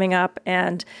trial is coming up,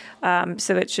 and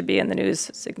so it should be in the news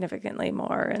significantly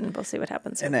more, and we'll see what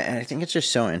happens. And I think it's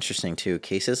just so interesting, too,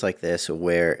 cases like this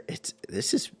where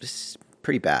this is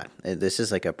pretty bad. This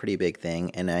is like a pretty big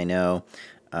thing. And I know...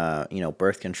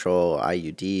 birth control,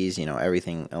 IUDs,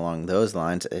 everything along those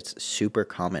lines, it's super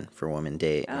common for women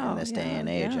date in this day and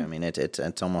age. Yeah. I mean,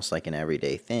 it's almost like an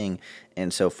everyday thing.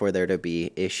 And so for there to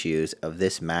be issues of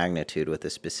this magnitude with a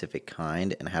specific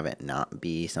kind and have it not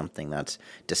be something that's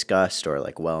discussed or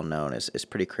like well known is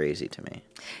pretty crazy to me.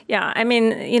 Yeah. I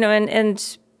mean,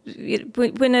 and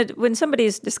when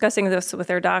somebody's discussing this with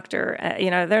their doctor,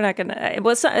 they're not going to.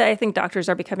 Well, I think doctors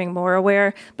are becoming more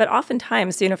aware, but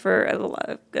oftentimes,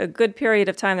 for a good period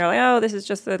of time, they're like, "Oh, this is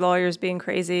just the lawyers being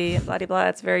crazy, and blah blah blah.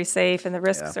 It's very safe, and the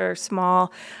risks are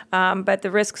small." But the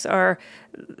risks are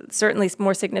certainly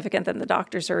more significant than the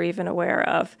doctors are even aware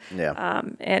of. Yeah.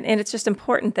 And it's just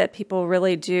important that people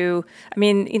really do. I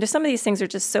mean, some of these things are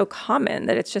just so common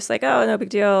that it's just like, oh, no big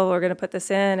deal. We're going to put this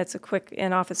in. It's a quick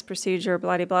in-office procedure,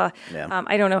 blah, blah, blah. Yeah.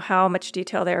 I don't know how much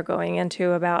detail they're going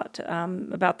into about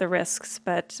the risks,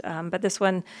 but this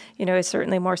one, is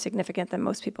certainly more significant than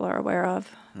most people are aware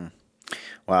of.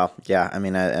 Wow. Yeah. I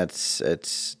mean, it's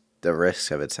the risks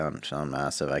of it sound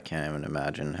massive. I can't even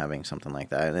imagine having something like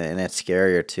that. And it's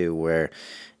scarier too, where,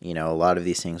 a lot of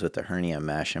these things with the hernia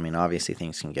mesh, I mean, obviously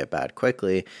things can get bad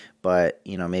quickly, but,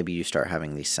 maybe you start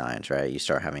having these signs, right? You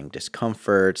start having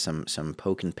discomfort, some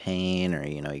poking pain, or,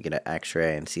 you get an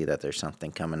x-ray and see that there's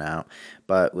something coming out.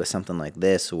 But with something like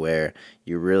this, where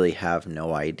you really have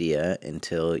no idea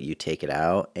until you take it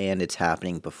out, and it's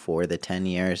happening before the 10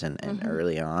 years and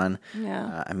early on.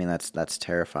 Yeah. I mean, that's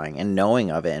terrifying. And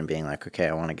knowing of it and being like, okay,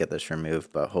 I want to get this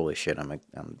removed, but holy shit, I'm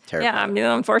terrified. Yeah, I mean,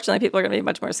 unfortunately, people are going to be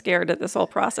much more scared at this whole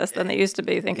process than they used to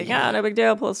be, thinking, no big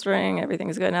deal, pull a string,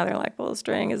 everything's good. Now they're like, pull a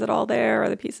string, is it all there? Are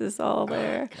the pieces all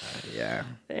there? God, yeah.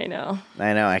 They know.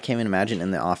 I know. I can't even imagine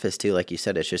in the office, too. Like you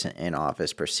said, it's just an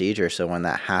in-office procedure. So when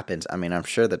that happens, I mean, I'm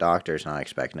sure the doctor's not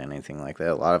expecting anything like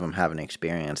that. A lot of them haven't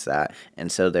experienced that.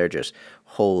 And so they're just,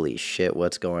 holy shit,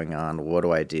 what's going on? What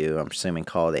do I do? I'm assuming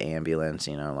call the ambulance,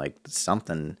 like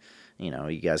something...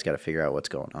 you guys got to figure out what's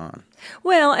going on.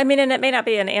 Well, I mean, and it may not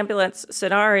be an ambulance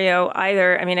scenario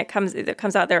either. I mean, it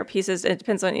comes out, there are pieces. It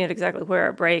depends on exactly where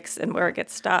it breaks and where it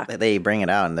gets stuck. They bring it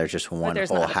out and there's just one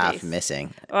whole half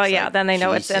missing. Well, it's then they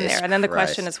know it's in there. Jesus And then the Christ.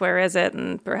 question is, where is it?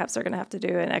 And perhaps they're going to have to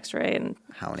do an x-ray and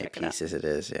how many pieces it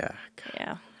is. Yeah. God.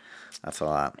 Yeah. That's a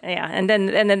lot. Yeah, and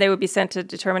then they would be sent to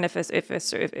determine if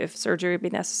surgery would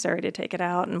be necessary to take it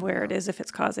out and where it is, if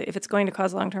it's going to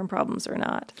cause long-term problems or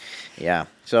not. Yeah.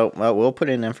 So we'll put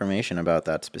in information about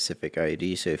that specific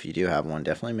IUD. So if you do have one,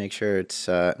 definitely make sure it's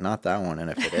not that one. And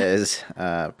if it is,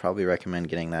 probably recommend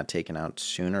getting that taken out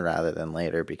sooner rather than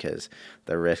later, because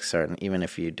the risks are, even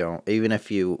if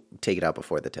you take it out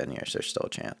before the 10 years, there's still a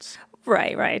chance.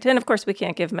 Right. And of course, we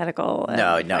can't give medical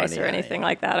advice or anything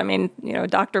like that. I mean,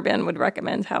 Dr. Ben would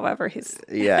recommend, however, he's...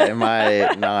 Yeah, in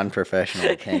my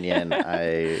non-professional opinion,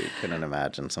 I couldn't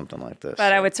imagine something like this.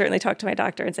 But I would certainly talk to my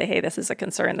doctor and say, hey, this is a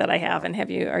concern that I have, and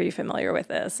are you familiar with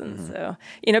this? And so,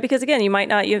 because again,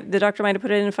 the doctor might have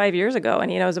put it in 5 years ago, and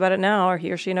he knows about it now, or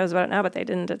he or she knows about it now, but they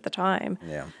didn't at the time.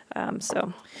 Yeah.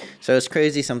 So it's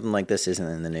crazy something like this isn't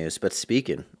in the news. But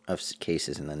speaking of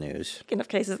cases in the news. Speaking of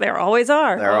cases, there always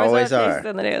are. There always are. Cases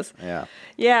in the news. Yeah.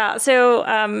 Yeah. So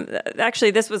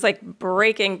actually, this was like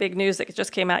breaking big news that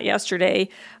just came out yesterday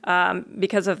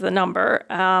because of the number.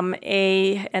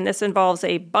 And this involves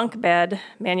a bunk bed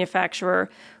manufacturer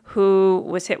who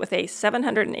was hit with a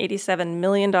 $787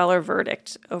 million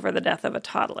verdict over the death of a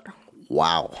toddler.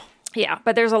 Wow. Yeah,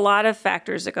 but there's a lot of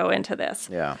factors that go into this.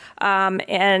 Yeah.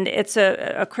 And it's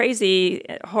a crazy,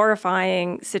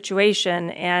 horrifying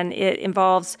situation, and it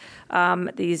involves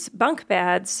these bunk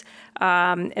beds.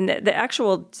 And the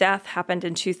actual death happened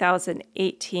in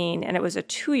 2018, and it was a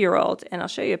 2-year-old. And I'll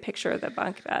show you a picture of the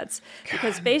bunk beds.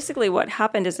 Because basically what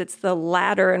happened is it's the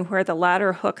ladder, and where the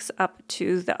ladder hooks up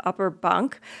to the upper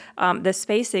bunk, the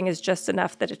spacing is just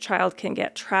enough that a child can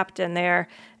get trapped in there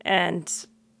and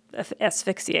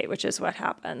asphyxiate, which is what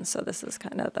happens. So this is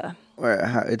kind of the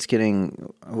it's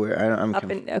getting where I'm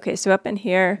so up in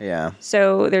here. Yeah.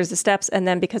 So there's the steps, and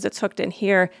then because it's hooked in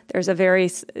here, there's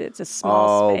it's a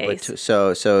small space.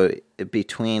 So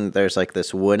between there's like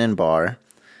this wooden bar.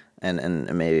 And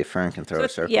maybe Fern can throw a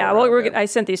circle. Yeah, well, I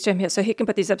sent these to him here, so he can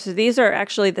put these up. So these are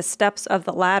actually the steps of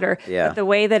the ladder. Yeah. But the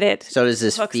way that it so does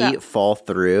his feet fall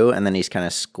through, and then he's kind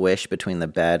of squished between the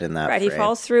bed and that right, frame? He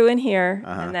falls through in here,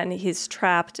 and then he's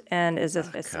trapped and is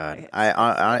God.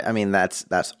 I mean,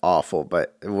 that's awful.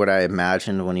 But what I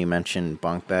imagined when you mentioned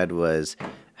bunk bed was,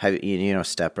 you know,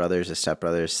 Step Brothers, the Step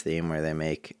Brothers theme where they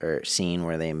make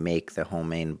the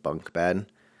homemade bunk bed.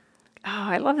 Oh,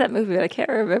 I love that movie, but I can't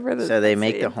remember the. So they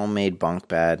make the homemade bunk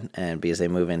bed, and because they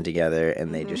move in together,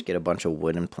 and they just get a bunch of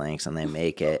wooden planks, and they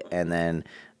make it, and then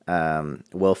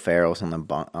Will Ferrell's on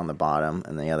the bottom,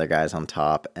 and the other guy's on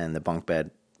top, and the bunk bed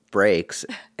breaks,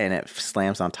 and it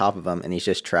slams on top of him, and he's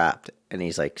just trapped, and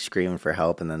he's like screaming for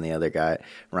help, and then the other guy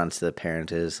runs to the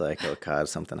parent, is like, "Oh God,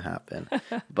 something happened."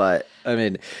 But I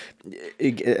mean,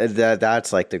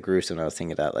 that's like the gruesome. I was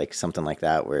thinking that like something like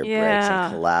that where it breaks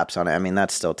and collapse on it. I mean,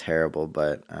 that's still terrible,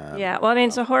 but yeah. Well, I mean,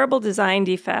 it's a horrible design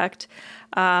defect.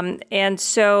 And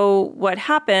so what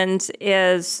happened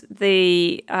is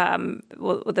the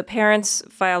parents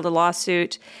filed a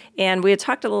lawsuit, and we had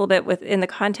talked a little bit in the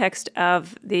context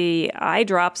of the eye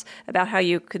drops about how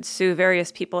you could sue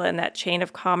various people in that chain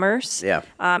of commerce. Yeah.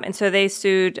 And so they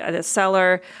sued the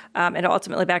seller, and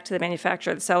ultimately back to the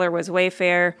manufacturer. The seller was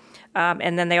Wayfair.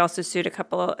 And then they also sued a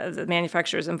couple of the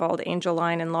manufacturers involved, Angel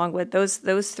Line and Longwood.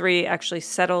 Those three actually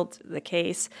settled the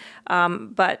case.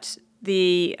 But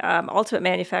the ultimate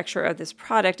manufacturer of this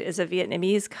product is a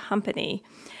Vietnamese company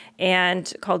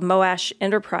and called Moash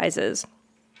Enterprises.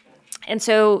 And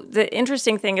so the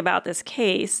interesting thing about this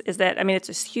case is that, I mean, it's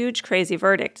a huge, crazy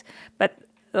verdict, but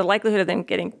the likelihood of them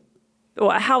getting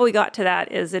how we got to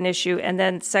that is an issue. And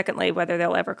then secondly, whether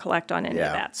they'll ever collect on any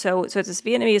of that. So it's this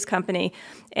Vietnamese company,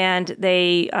 and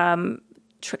they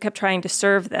kept trying to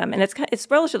serve them. And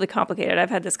it's relatively complicated. I've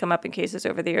had this come up in cases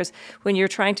over the years. When you're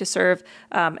trying to serve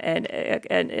an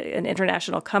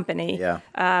international company,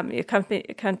 a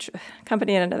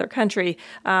company in another country,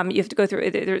 you have to go through,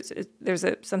 there's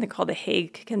something called the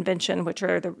Hague Convention, which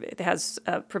it has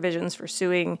provisions for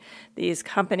suing these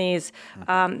companies.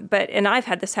 And I've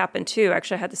had this happen too.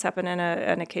 Actually, I had this happen in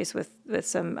a case with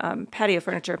some patio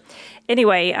furniture.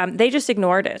 Anyway, they just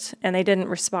ignored it, and they didn't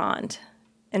respond.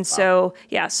 And so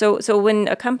when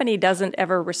a company doesn't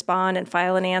ever respond and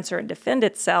file an answer and defend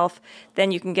itself,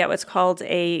 then you can get what's called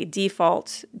a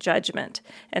default judgment.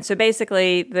 And so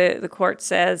basically the court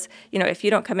says, you know, if you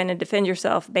don't come in and defend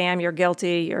yourself, bam, you're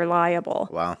guilty, you're liable.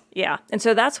 Wow. Yeah. And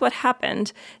so that's what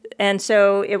happened. And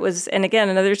so it was, and again,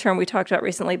 another term we talked about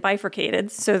recently,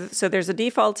 bifurcated. So there's a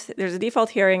default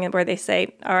hearing where they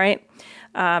say, all right,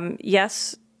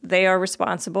 yes, they are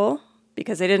responsible,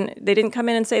 because they didn't come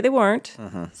in and say they weren't.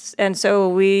 Mm-hmm. And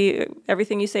so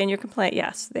everything you say in your complaint,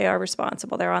 yes, they are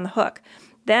responsible. They're on the hook.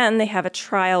 Then they have a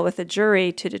trial with a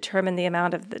jury to determine the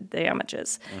amount of the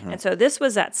damages. Mm-hmm. And so this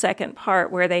was that second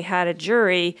part where they had a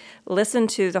jury listen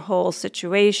to the whole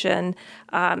situation,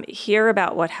 hear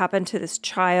about what happened to this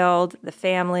child, the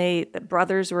family, the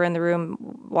brothers were in the room,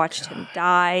 watched him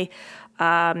die.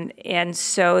 And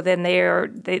so then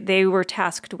they were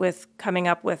tasked with coming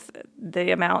up with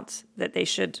the amount that they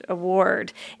should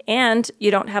award. And you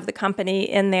don't have the company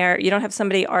in there. You don't have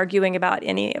somebody arguing about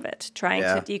any of it, trying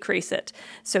to decrease it.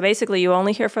 So basically, you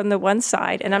only hear from the one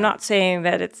side. And I'm not saying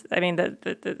that that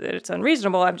it's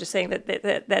unreasonable. I'm just saying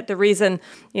that the reason,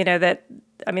 you know, that,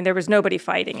 I mean, there was nobody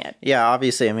fighting it. Yeah,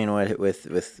 obviously, I mean,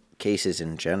 with cases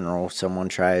in general, someone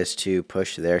tries to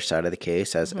push their side of the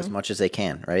case as much as they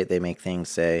can, right? They make things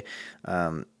say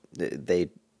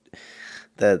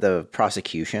the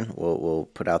prosecution will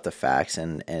put out the facts,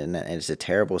 and it's a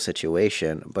terrible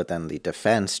situation, but then the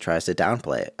defense tries to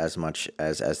downplay it as much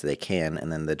as they can,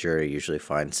 and then the jury usually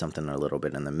finds something a little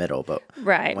bit in the middle. But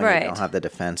when you don't have the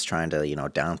defense trying to,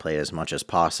 downplay it as much as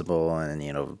possible and,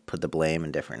 put the blame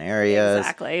in different areas.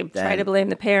 Exactly. Try to blame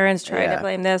the parents, try to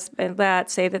blame this and that,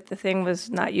 say that the thing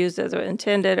was not used as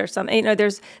intended or something.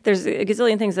 There's a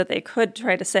gazillion things that they could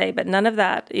try to say, but none of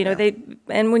that,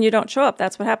 and when you don't show up,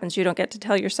 that's what happens. You don't get to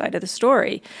tell your side of the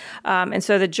story. And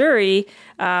so the jury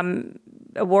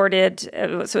awarded,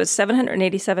 so it's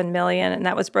 $787 million, and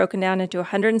that was broken down into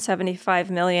 $175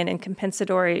 million in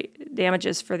compensatory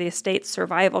damages for the estate's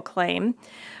survival claim.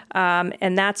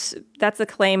 And that's a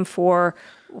claim for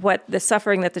what the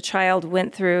suffering that the child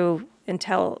went through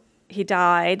until he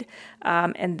died,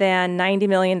 and then $90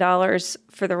 million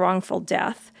for the wrongful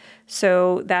death.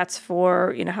 So that's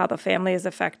for, how the family is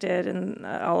affected and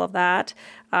all of that.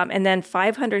 And then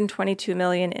 $522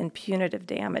 million in punitive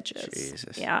damages.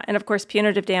 Jesus. Yeah. And of course,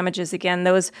 punitive damages, again,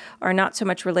 those are not so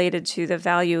much related to the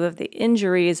value of the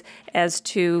injuries as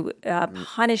to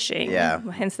punishing,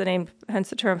 hence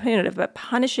the term punitive, but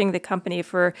punishing the company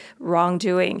for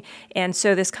wrongdoing. And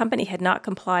so this company had not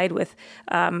complied with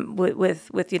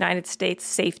United States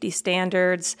safety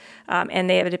standards, and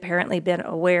they had apparently been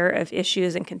aware of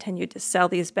issues and continued to sell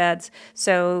these beds.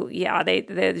 So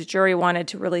the jury wanted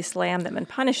to really slam them and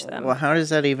punish them. Well, how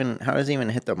does it even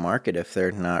hit the market if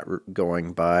they're not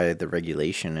going by the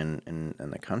regulation in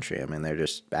the country? I mean, they're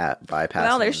just bypassing.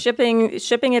 Well, they're shipping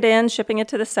it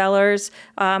to the sellers.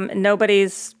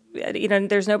 Nobody's.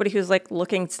 There's nobody who's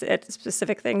looking at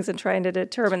specific things and trying to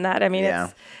determine that. I mean,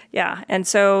 and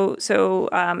so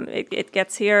it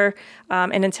gets here,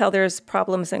 and until there's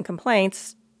problems and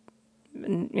complaints,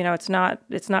 it's not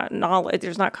knowledge.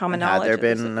 There's not common knowledge. Had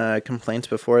there been complaints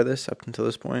before this, up until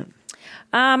this point?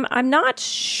 I'm not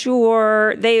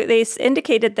sure. They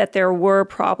indicated that there were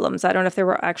problems. I don't know if there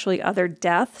were actually other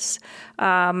deaths.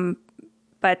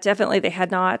 But definitely they had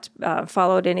not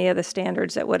followed any of the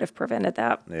standards that would have prevented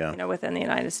that, within the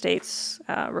United States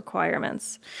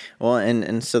requirements. Well,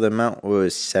 and so the amount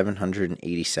was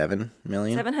 $787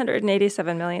 million?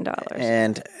 $787 million.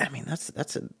 And, I mean, that's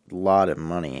a lot of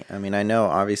money. I mean, I know,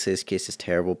 obviously, this case is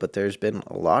terrible, but there's been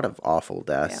a lot of awful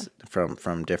deaths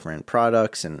from different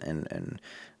products and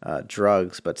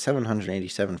drugs, but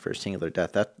 787 for a singular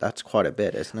death, that's quite a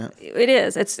bit, isn't it? It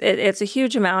is. It's a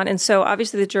huge amount. And so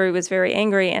obviously the jury was very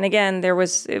angry. And again, there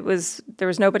was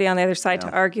nobody on the other side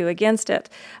to argue against it.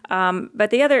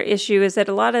 But the other issue is that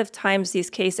a lot of times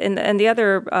these cases, and the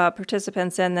other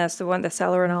participants in this, the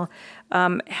seller and all,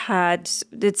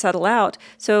 did settle out.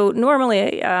 So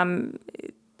normally,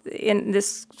 in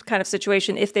this kind of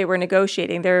situation, if they were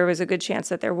negotiating, there was a good chance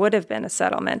that there would have been a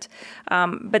settlement.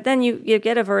 But then you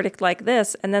get a verdict like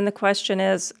this, and then the question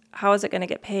is, how is it going to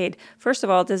get paid? First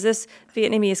of all, does this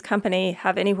Vietnamese company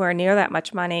have anywhere near that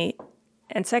much money?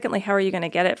 And secondly, how are you going to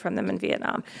get it from them in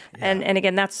Vietnam? Yeah. And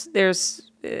again,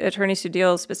 there's attorneys who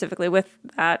deal specifically with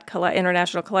that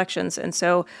international collections, and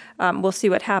so we'll see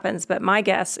what happens. But my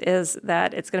guess is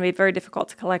that it's going to be very difficult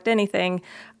to collect anything,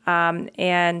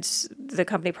 and the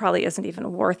company probably isn't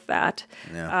even worth that.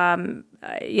 Yeah.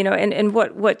 And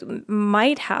what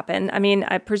might happen, I mean,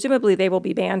 presumably they will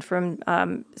be banned from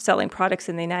selling products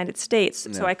in the United States.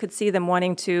 Yeah. So I could see them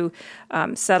wanting to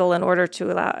settle in order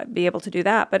to be able to do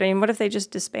that. But I mean, what if they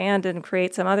just disband and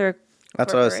create some other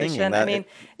That's what I was thinking. I mean,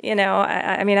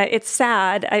 it's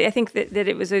sad. I think that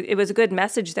it was a good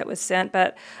message that was sent,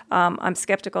 but I'm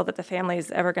skeptical that the family is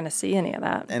ever going to see any of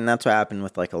that. And that's what happened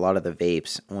with a lot of the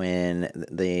vapes when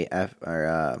the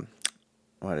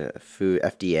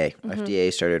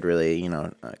FDA started really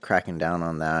cracking down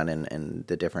on that, and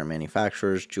the different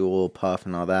manufacturers, Juul, Puff,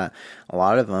 and all that. A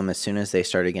lot of them, as soon as they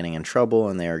started getting in trouble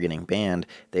and they were getting banned,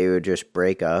 they would just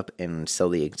break up and sell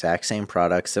the exact same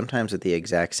products, sometimes with the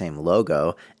exact same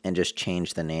logo, and just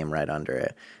change the name right under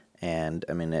it. And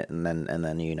I mean, and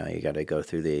then you got to go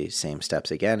through the same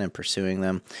steps again in pursuing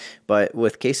them. But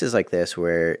with cases like this,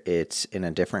 where it's in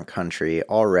a different country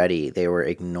already, they were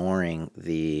ignoring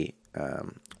the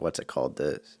what's it called?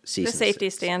 The safety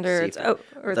standards.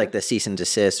 The cease and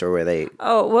desist, or where they.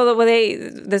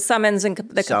 The summons and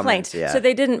the complaint. Yeah. So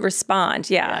they didn't respond.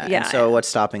 Yeah. And so what's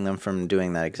stopping them from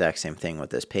doing that exact same thing with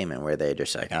this payment, where they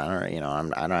just I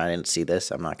didn't see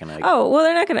this. I'm not gonna. Oh well,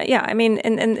 they're not gonna. Yeah, I mean,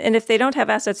 and if they don't have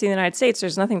assets in the United States,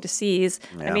 there's nothing to seize.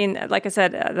 Yeah. I mean, like I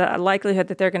said, the likelihood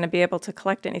that they're going to be able to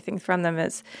collect anything from them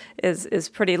is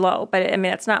pretty low. But I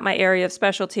mean, it's not my area of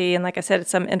specialty, and like I said,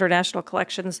 it's some international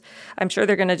collections. I'm sure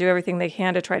they're going to do everything they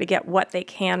can to try to get what they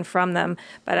can from them.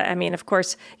 But I mean, of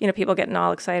course, people getting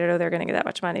all excited, oh, they're going to get that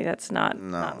much money. That's not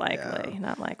likely.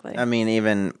 Not likely. I mean,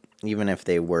 even if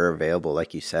they were available,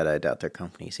 like you said, I doubt their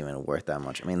company's even worth that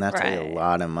much. I mean, that's a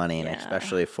lot of money, and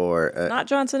especially for not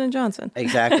Johnson & Johnson.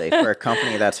 Exactly. For a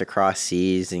company that's across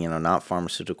seas, not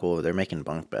pharmaceutical, they're making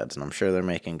bunk beds, and I'm sure they're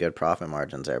making good profit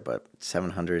margins there, but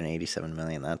 $787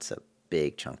 million, that's a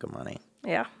big chunk of money.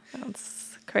 Yeah,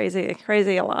 that's crazy,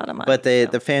 a lot of money. But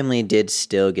the family did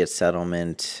still get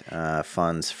settlement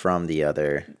funds from the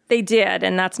other. They did,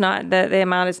 and that's not the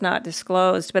amount is not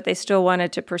disclosed, but they still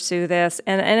wanted to pursue this,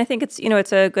 and I think it's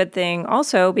it's a good thing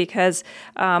also because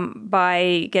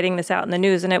by getting this out in the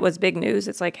news, and it was big news,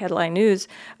 it's like headline news,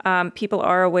 people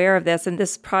are aware of this, and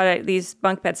this product, these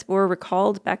bunk beds were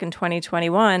recalled back in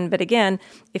 2021. But again,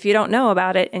 if you don't know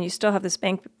about it and you still have this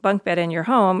bunk bed in your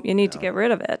home, you need to get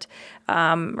rid of it,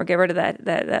 or get rid of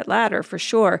that ladder for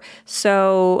sure.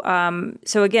 So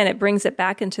again, it brings it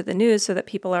back into the news so that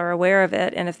people are aware of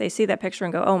it, and if they see that picture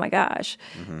and go, oh my gosh,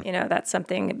 that's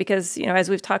something, because, as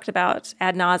we've talked about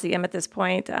ad nauseum at this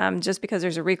point, just because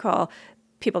there's a recall,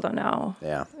 people don't know,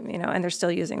 and they're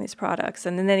still using these products.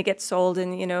 And then it gets sold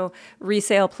in,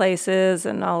 resale places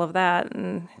and all of that.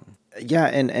 And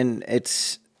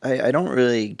it's, I don't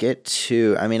really get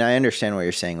to, I mean, I understand what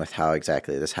you're saying with how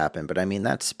exactly this happened, but I mean,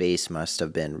 that space must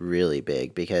have been really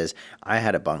big because I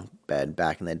had a bunk bed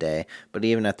back in the day, but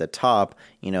even at the top,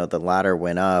 the ladder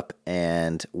went up,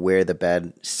 and where the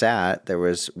bed sat, there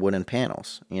was wooden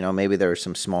panels. Maybe there were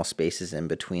some small spaces in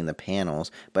between the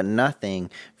panels, but nothing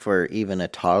for even a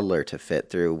toddler to fit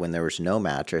through when there was no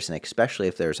mattress, and especially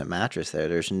if there's a mattress there,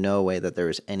 there's no way that there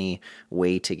was any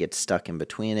way to get stuck in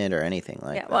between it or anything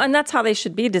like that. Well, and that's how they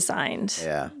should be designed.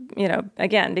 Yeah.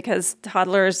 Again, because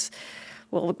toddlers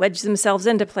will wedge themselves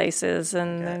into places,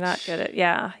 and they're not good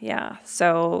at,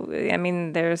 So, I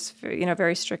mean, there's,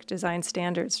 very strict design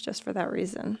standards just for that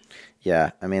reason.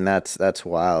 Yeah, I mean, that's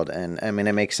wild. And, I mean,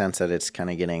 it makes sense that it's kind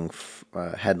of getting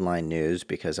headline news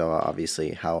because of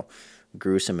obviously how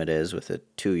gruesome it is with a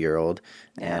 2-year-old,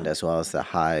 and as well as the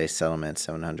high settlement,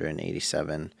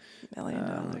 $787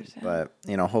 million. But,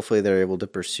 hopefully they're able to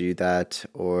pursue that,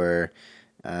 or...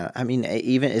 I mean,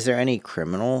 even is there any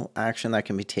criminal action that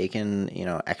can be taken?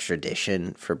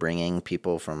 Extradition for bringing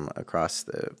people from across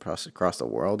the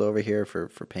world over here for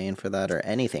paying for that, or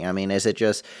anything? I mean, is it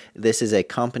just this is a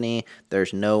company?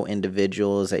 There's no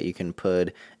individuals that you can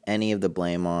put any of the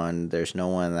blame on. There's no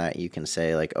one that you can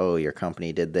say like, oh, your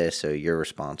company did this, so you're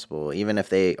responsible. Even if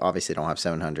they obviously don't have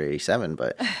 787,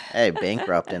 but hey,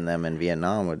 bankrupting them in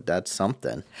Vietnam, that's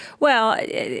something. Well,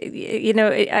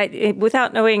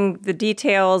 without knowing the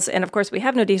details, and of course we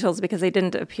have no details because they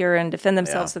didn't appear and defend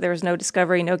themselves, so there was no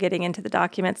discovery, no getting into the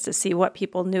documents to see what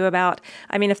people knew about.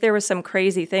 I mean, if there was some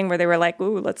crazy thing where they were like,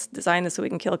 ooh, let's design this so we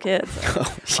can kill kids.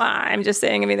 I'm just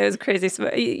saying, I mean, there was crazy.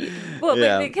 Well,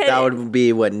 that would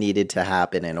be what needed to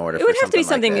happen in order for it would have to be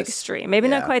something like extreme, maybe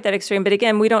not quite that extreme, but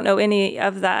again, we don't know any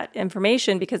of that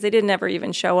information because they didn't ever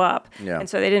even show up, and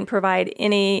so they didn't provide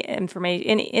any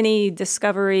information, any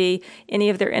discovery, any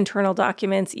of their internal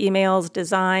documents, emails,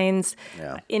 designs,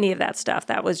 any of that stuff.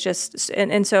 That was just,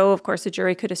 and so of course the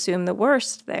jury could assume the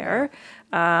worst there.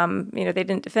 They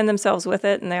didn't defend themselves with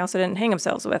it, and they also didn't hang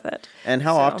themselves with it. And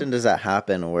how often does that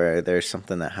happen where there's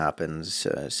something that happens,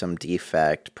 some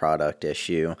defect, product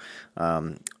issue,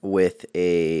 with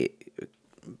a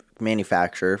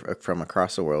manufacturer from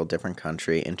across the world, different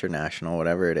country, international,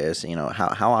 whatever it is,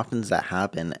 how often does that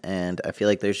happen? And I feel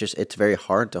like it's very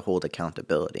hard to hold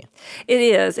accountability. It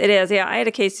is. Yeah, I had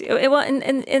a case. Well,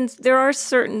 and there are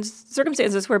certain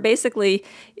circumstances where basically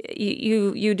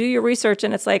you do your research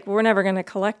and it's like, we're never going to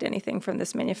collect anything from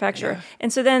this manufacturer. Yeah.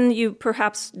 And so then you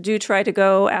perhaps do try to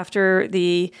go after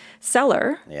the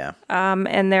seller. Yeah.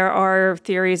 And there are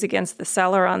theories against the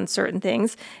seller on certain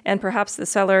things. And perhaps the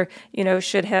seller,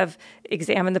 should have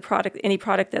examined any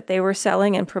product that they were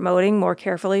selling and promoting more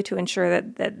carefully to ensure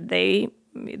that they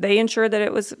ensured that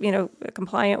it was,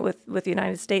 compliant with the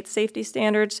United States safety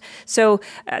standards. So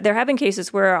there have been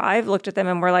cases where I've looked at them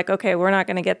and we're like, okay, we're not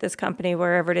going to get this company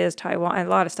wherever it is, Taiwan, a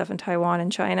lot of stuff in Taiwan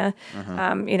and China.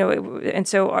 Mm-hmm. And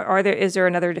so is there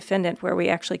another defendant where we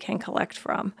actually can collect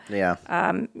from? Yeah.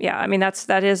 I mean,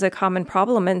 that is a common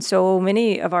problem. And so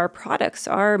many of our products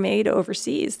are made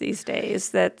overseas these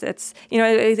days. That's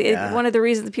one of the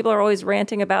reasons that people are always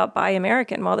ranting about Buy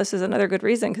American. Well, this is another good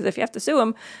reason, because if you have to sue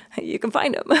them, you can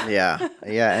find them. Yeah.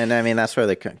 And I mean, that's where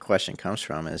the question comes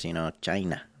from is,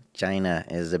 China. China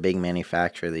is a big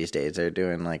manufacturer these days. They're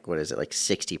doing like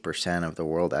 60% of the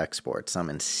world export, some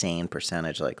insane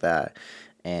percentage like that.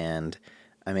 And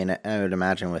I mean, I would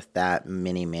imagine with that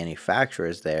many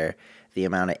manufacturers there, the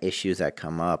amount of issues that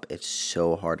come up, it's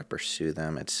so hard to pursue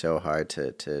them. It's so hard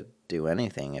to do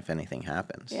anything if anything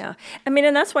happens. Yeah. I mean,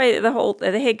 and that's why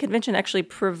the Hague Convention actually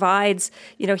provides,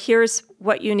 here's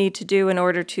what you need to do in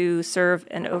order to serve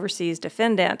an overseas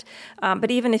defendant.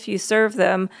 But even if you serve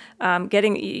them,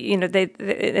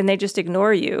 they just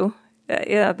ignore you.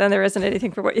 Then there isn't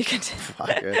anything for what you can do.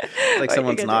 It's like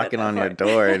someone's knocking on your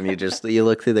door and you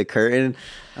look through the curtain.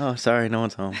 Oh, sorry, no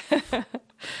one's home.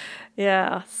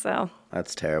 Yeah, so.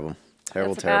 That's terrible.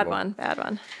 Terrible. Bad one.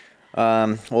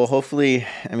 Well, hopefully,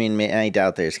 I mean, I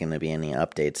doubt there's going to be any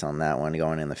updates on that one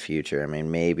going in the future. I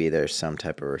mean, maybe there's some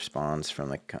type of response from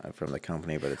the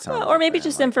company, but it's not. Or maybe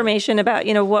just information about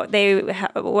what they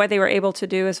were able to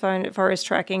do as far as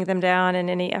tracking them down and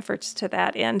any efforts to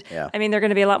that end. Yeah. I mean, they're going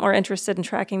to be a lot more interested in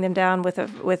tracking them down with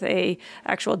a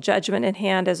actual judgment in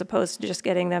hand as opposed to just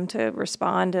getting them to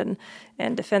respond and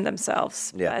defend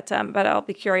themselves. Yeah. But I'll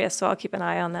be curious, so I'll keep an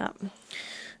eye on that.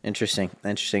 Interesting.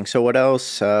 So what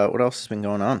else has been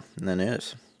going on in the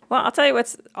news? Well, I'll tell you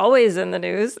what's always in the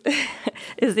news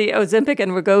is the Ozempic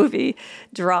and Wegovy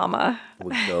drama.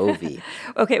 Wegovy.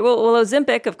 Okay, well,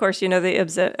 Ozempic, of course, the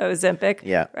Ozempic,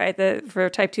 yeah, right?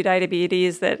 For type 2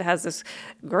 diabetes that has this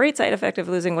great side effect of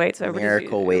losing weight. So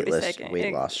miracle weight loss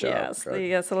drug. Yes,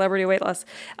 the celebrity weight loss.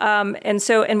 And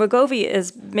Wegovy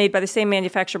is made by the same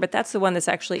manufacturer, but that's the one that's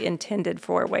actually intended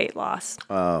for weight loss.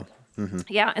 Oh. Mm-hmm.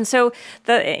 Yeah, and so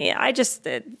I just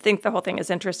think the whole thing is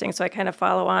interesting, so I kind of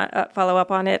follow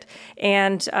up on it.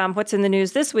 And what's in the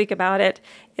news this week about it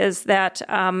is that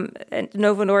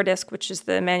Novo Nordisk, which is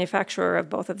the manufacturer of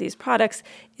both of these products,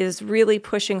 is really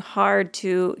pushing hard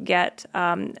to get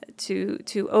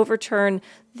to overturn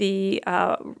the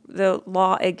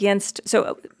law against.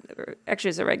 So actually,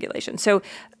 it's a regulation. So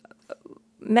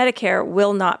Medicare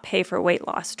will not pay for weight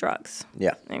loss drugs.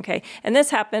 Yeah. Okay. And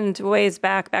this happened ways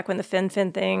back when the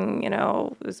FinFin thing,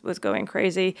 was going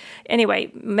crazy. Anyway,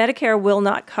 Medicare will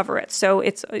not cover it. So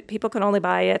people can only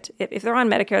buy it if they're on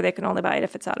Medicare. They can only buy it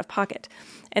if it's out of pocket.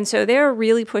 And so they're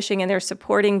really pushing and they're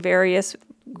supporting various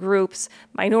groups,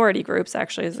 minority groups,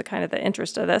 actually, is the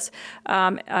interest of this,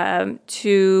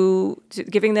 to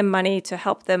giving them money to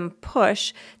help them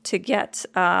push to get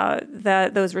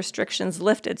those restrictions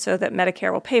lifted so that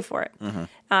Medicare will pay for it. Mm-hmm.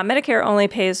 Medicare only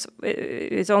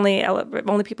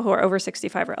only people who are over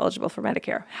 65 are eligible for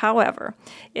Medicare. However,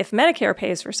 if Medicare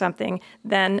pays for something,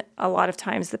 then a lot of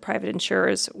times the private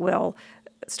insurers will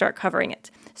start covering it.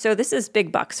 So this is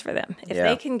big bucks for them. If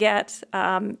they can get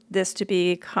this to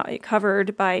be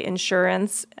covered by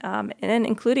insurance, and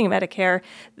including Medicare,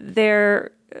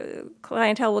 their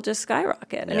clientele will just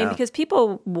skyrocket. I mean, because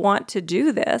people want to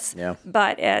do this,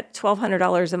 but at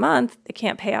 $1,200 a month, they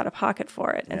can't pay out of pocket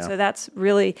for it. And so that's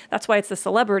why it's the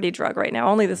celebrity drug right now.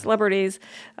 Only the celebrities,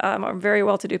 or very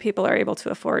well-to-do people, are able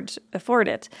to afford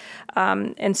it.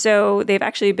 And so they've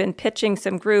actually been pitching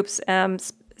some groups,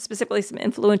 specifically some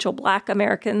influential Black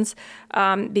Americans,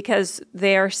 because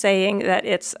they are saying that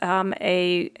it's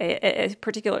a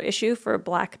particular issue for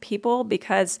Black people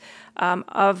because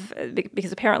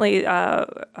apparently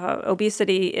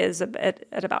obesity is at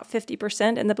about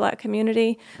 50% in the Black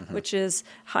community, mm-hmm. which is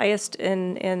highest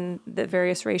in the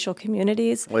various racial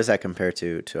communities. What does that compare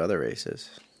to other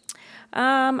races?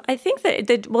 I think that,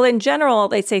 in general,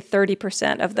 they'd say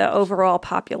 30% of the overall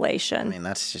population. I mean,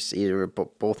 that's just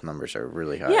both numbers are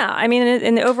really high. Yeah, I mean,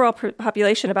 in the overall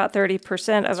population, about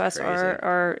 30% of us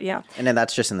are. And then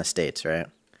that's just in the States, right?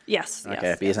 Yes.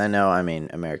 Okay, because I know,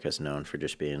 America's known for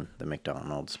just being the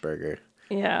McDonald's burger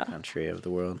country of the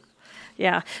world.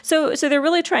 Yeah, so they're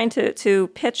really trying to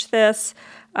pitch this,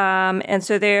 and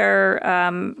so they're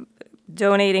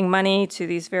donating money to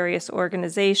these various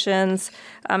organizations,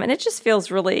 and it just feels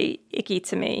really icky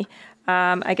to me.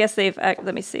 I guess they've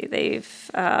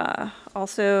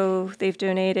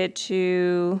donated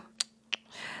to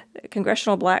the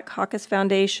Congressional Black Caucus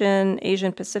Foundation,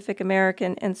 Asian Pacific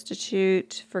American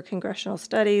Institute for Congressional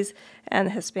Studies, and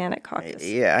the Hispanic Caucus.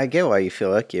 Yeah, I get why you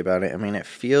feel icky about it. I mean, it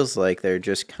feels like they're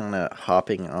just kind of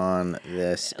hopping on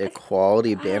this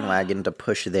equality bandwagon to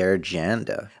push their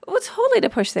agenda. Well, it's wholly to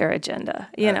push their agenda,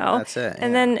 That's it.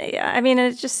 And then,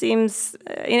 it just seems,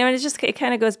 it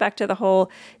kind of goes back to the whole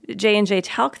J&J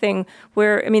talc thing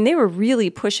where, they were really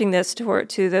pushing this to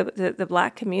the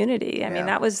Black community. I mean,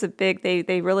 that was the big,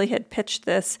 they really had pitched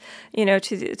this,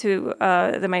 to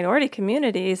the minority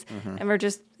communities, mm-hmm. and we're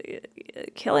just,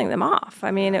 killing them off.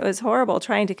 I mean, it was horrible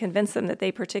trying to convince them that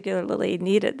they particularly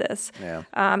needed this. Yeah.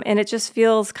 And it just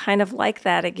feels kind of like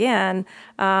that again.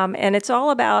 And it's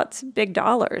all about big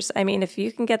dollars. I mean, if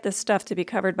you can get this stuff to be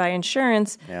covered by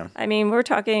insurance, I mean, we're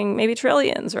talking maybe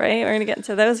trillions, right? We're going to get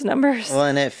into those numbers. Well,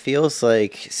 and it feels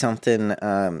like something,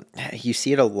 you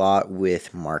see it a lot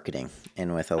with marketing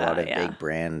and with a lot of big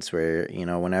brands where,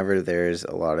 whenever there's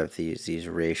a lot of these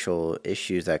racial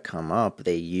issues that come up,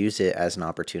 they use it as an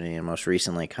opportunity. And most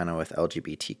recently, kind of with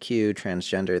LGBTQ,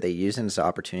 transgender, they use it as an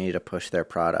opportunity to push their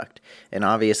product. And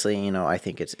obviously, I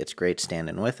think it's great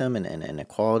standing with them and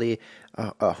equality,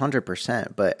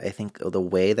 100%. But I think the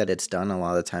way that it's done a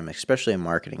lot of the time, especially in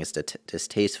marketing, is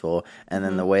distasteful. And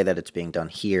then the way that it's being done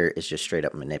here is just straight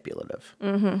up manipulative.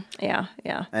 Mm-hmm. Yeah,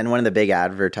 yeah. And one of the big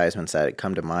advertisements that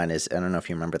come to mind is, I don't know if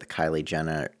you remember the Kylie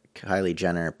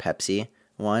Jenner Pepsi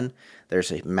one.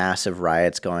 There's a massive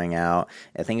riots going out.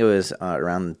 I think it was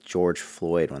around George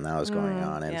Floyd when that was going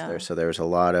on. And so there was a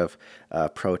lot of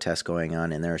protests going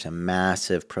on, and there was a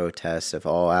massive protest of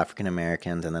all African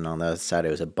Americans. And then on the other side, it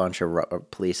was a bunch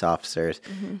of police officers,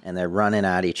 and they're running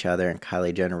at each other. And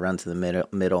Kylie Jenner runs to the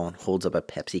middle and holds up a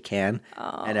Pepsi can,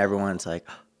 and everyone's like,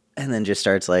 and then just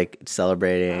starts like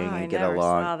celebrating and get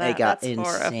along. It got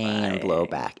insane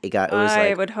blowback. It was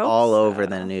like all over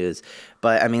the news.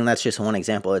 But I mean, that's just one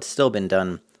example. It's still been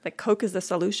done. Like Coke is the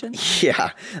solution?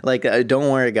 Yeah. Like, don't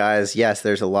worry, guys. Yes,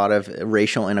 there's a lot of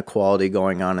racial inequality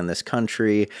going on in this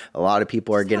country. A lot of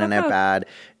people are getting it bad.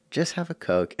 Just have a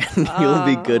Coke and you'll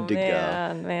be good to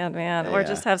go. Man. Or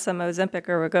just have some Ozempic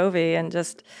or Wegovy and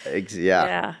just...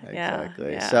 Exactly.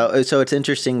 Yeah. So it's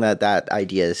interesting that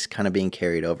idea is kind of being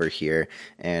carried over here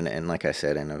and like I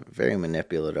said, in a very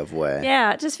manipulative way.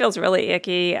 Yeah, it just feels really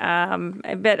icky.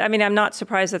 But I mean, I'm not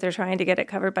surprised that they're trying to get it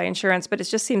covered by insurance, but it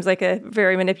just seems like a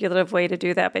very manipulative way to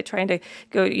do that by trying to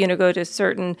go to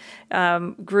certain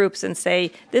groups and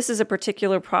say, this is a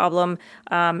particular problem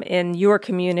in your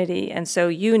community, and so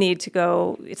you need to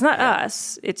go. It's not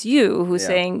us, it's you who's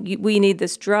saying we need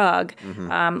this drug.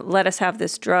 Let us have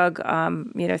this drug,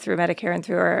 through Medicare and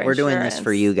through our insurance. We're doing this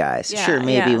for you guys. Sure,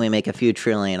 maybe we make a few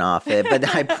trillion off it,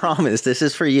 but I promise this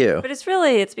is for you. But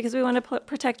it's because we want to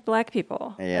protect Black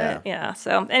people. Yeah. Right? Yeah.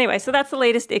 So anyway, that's the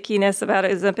latest ickiness about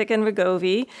Ozempic and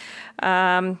Wegovy.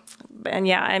 And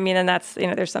that's,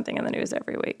 there's something in the news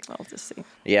every week. We'll just see.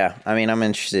 Yeah. I mean, I'm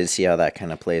interested to see how that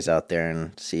kind of plays out there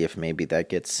and see if maybe that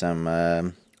gets some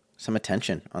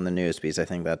attention on the news, because I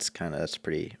think that's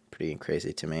pretty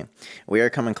crazy to me. We are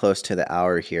coming close to the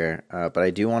hour here, but I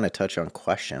do want to touch on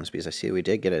questions because I see we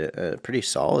did get a pretty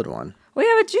solid one. We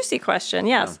have a juicy question,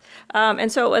 yes.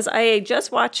 And so I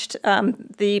just watched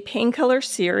the Painkiller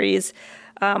series.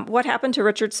 What happened to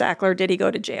Richard Sackler? Did he go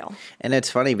to jail? And it's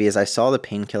funny because I saw the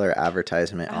Painkiller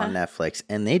advertisement on Netflix,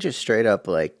 and they just straight up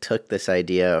took this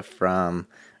idea from,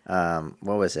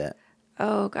 what was it?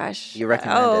 Oh, gosh. You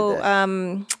recommended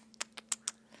this.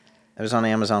 It was on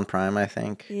Amazon Prime, I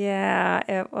think. Yeah,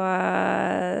 it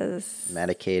was...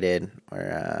 Medicated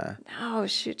or... Oh,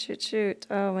 shoot.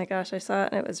 Oh, my gosh, I saw it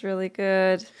and it was really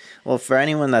good. Well, for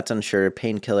anyone that's unsure,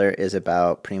 Painkiller is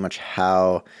about pretty much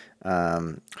how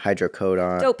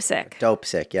hydrocodone...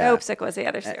 Dopesick, yeah. Dopesick was the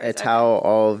other series. It's how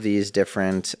all of these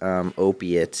different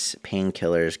opiates,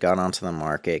 painkillers got onto the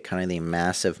market, kind of the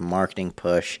massive marketing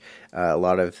push. A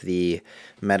lot of the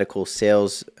medical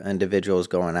sales individuals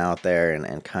going out there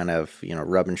and kind of,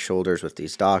 rubbing shoulders with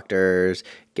these doctors,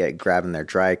 grabbing their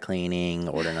dry cleaning,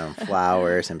 ordering them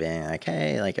flowers and being like,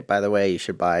 hey, by the way, you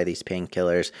should buy these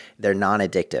painkillers. They're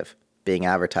non-addictive, being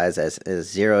advertised as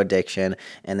zero addiction.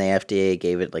 And the FDA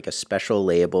gave it a special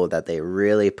label that they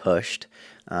really pushed.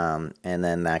 And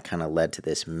then that kind of led to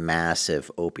this massive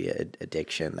opiate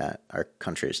addiction that our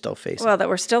country is still facing. Well, that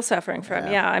we're still suffering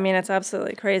from. Yeah, I mean, it's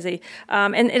absolutely crazy.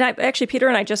 And Peter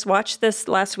and I just watched this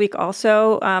last week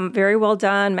also. Very well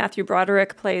done. Matthew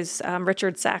Broderick plays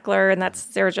Richard Sackler, and that's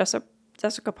Sarah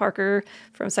Jessica Parker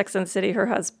from Sex and the City, her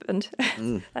husband.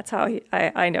 That's how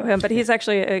I know him. But he's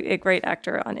actually a great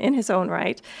actor in his own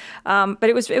right. But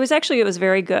it was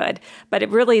very good. But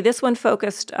this one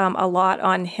focused a lot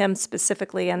on him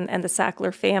specifically and the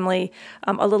Sackler family,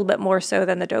 a little bit more so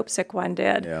than the Dopesick one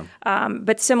did. Yeah.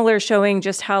 But similar, showing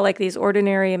just how these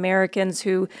ordinary Americans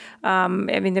who, one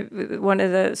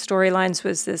of the storylines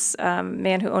was this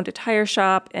man who owned a tire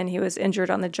shop and he was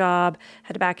injured on the job,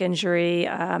 had a back injury.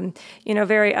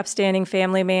 Very upstanding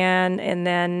family man, and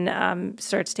then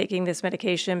starts taking this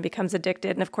medication, becomes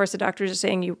addicted. And of course, the doctors are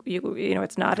saying you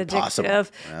it's not addictive,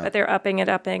 but they're upping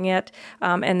it.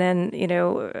 And then,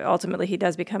 ultimately he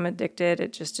does become addicted.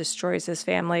 It just destroys his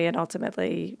family, and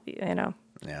ultimately,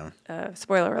 Yeah.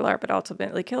 Spoiler alert, but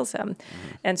ultimately kills him.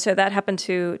 And so that happened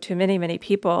to many, many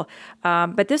people.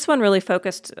 But this one really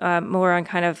focused more on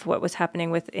kind of what was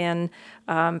happening within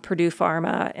Purdue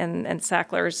Pharma and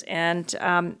Sacklers. And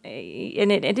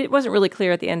it wasn't really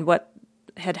clear at the end what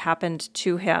had happened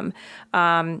to him.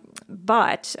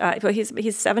 But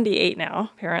he's 78 now,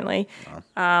 apparently.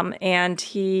 Wow. And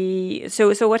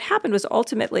so what happened was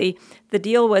ultimately the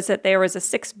deal was that there was a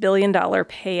 $6 billion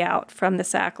payout from the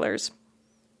Sacklers.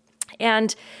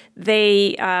 And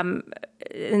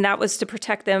and that was to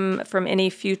protect them from any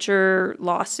future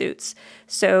lawsuits.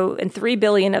 So, and $3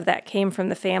 billion of that came from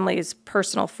the family's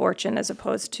personal fortune, as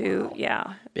opposed to,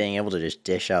 being able to just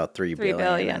dish out $3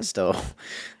 billion and still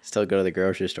go to the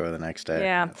grocery store the next day.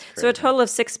 Yeah. So a total of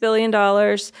 $6 billion,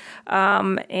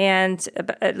 and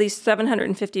at least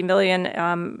 $750 million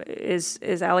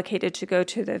is allocated to go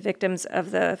to the victims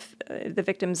of the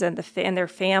victims and their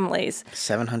families.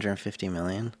 $750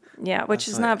 million. Yeah, which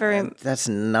is not very. That's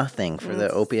nothing for the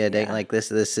opiate addiction. Yeah. Like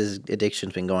this is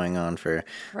addiction's been going on for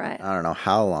Right. I don't know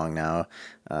how long now,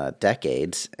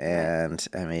 decades, and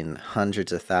I mean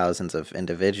hundreds of thousands of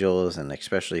individuals and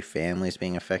especially families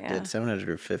being affected. Yeah.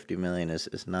 $750 million is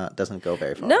doesn't go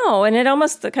very far. No, and it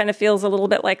almost kind of feels a little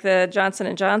bit like the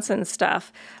Johnson & Johnson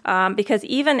stuff, because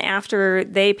even after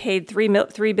they paid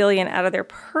 $3 billion out of their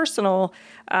personal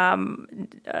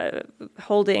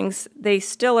holdings, they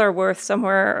still are worth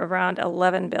somewhere around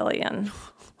 $11 billion.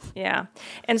 Yeah.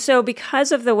 And so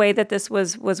because of the way that this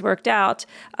was worked out,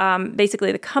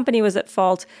 basically the company was at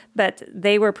fault, but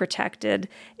they were protected.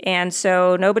 And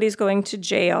so nobody's going to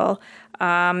jail.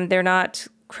 They're not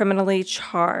criminally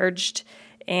charged.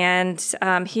 And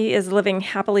he is living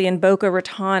happily in Boca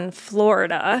Raton,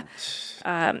 Florida.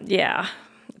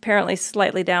 Apparently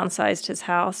slightly downsized his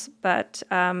house, but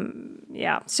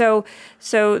so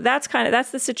that's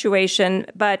the situation.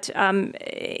 But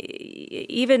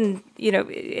even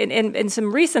and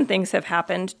some recent things have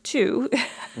happened too.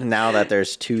 Now that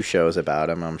there's 2 shows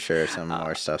about him, I'm sure some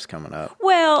more stuff's coming up.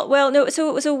 Well, no.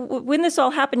 So when this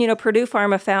all happened, Purdue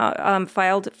Pharma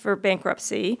filed for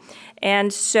bankruptcy,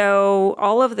 and so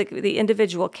all of the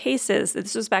individual cases.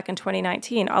 This was back in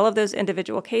 2019. All of those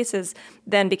individual cases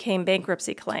then became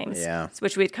bankruptcy claims,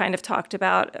 which we'd kind of talked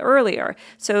about earlier.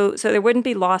 So there wouldn't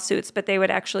be lawsuits, but they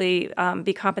would actually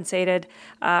be compensated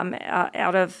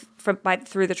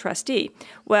through the trustee.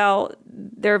 Well,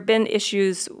 there have been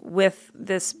issues with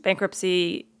this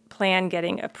bankruptcy plan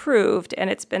getting approved, and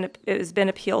it has been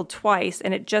appealed twice,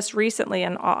 and it just recently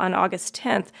on August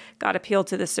 10th got appealed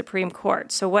to the Supreme Court.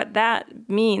 So what that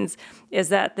means is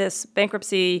that this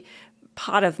bankruptcy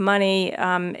pot of money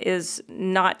is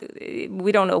not,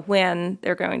 we don't know when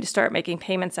they're going to start making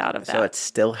payments out of that. So it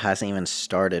still hasn't even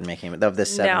started making of the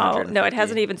 750. No, it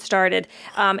hasn't even started.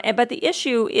 But the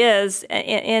issue is,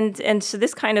 and so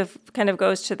this kind of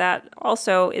goes to that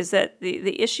also, is that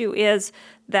the issue is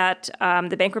that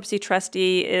the bankruptcy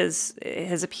trustee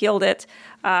has appealed it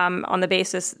on the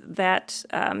basis that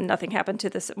nothing happened to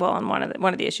this. Well, and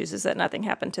one of the issues is that nothing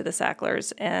happened to the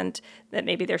Sacklers, and that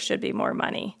maybe there should be more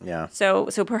money. Yeah. So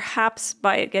perhaps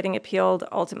by it getting appealed,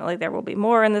 ultimately there will be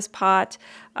more in this pot.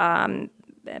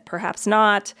 Perhaps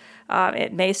not.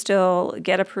 It may still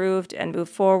get approved and move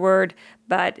forward.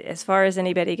 But as far as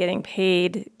anybody getting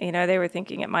paid, they were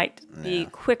thinking it might be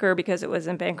quicker because it was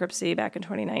in bankruptcy back in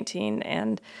 2019,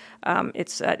 and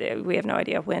we have no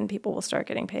idea when people will start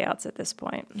getting payouts at this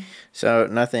point. So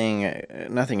nothing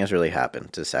has really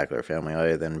happened to the Sackler family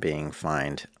other than being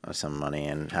fined some money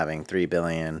and having $3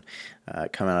 billion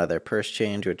come out of their purse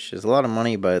change, which is a lot of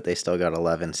money, but they still got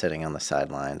 11 sitting on the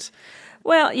sidelines.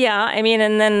 Well, yeah, I mean,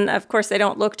 and then, of course, they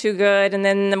don't look too good. And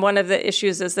then one of the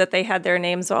issues is that they had their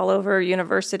names all over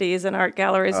universities and art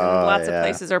galleries, and lots of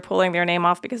places are pulling their name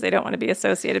off because they don't want to be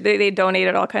associated. They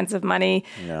donated all kinds of money,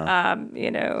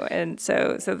 and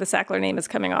so the Sackler name is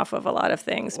coming off of a lot of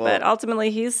things. Well, but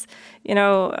ultimately, he's, he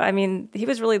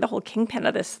was really the whole kingpin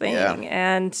of this thing. Yeah.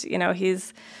 And,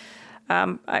 he's...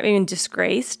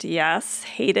 disgraced, yes.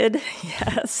 Hated,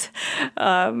 yes.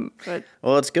 But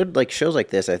well, it's good. Like shows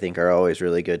like this, I think, are always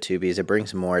really good too, because it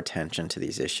brings more attention to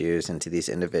these issues and to these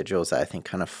individuals that I think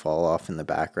kind of fall off in the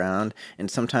background,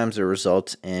 and sometimes it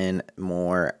results in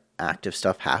more active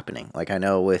stuff happening. Like I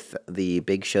know with the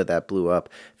big show that blew up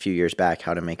a few years back,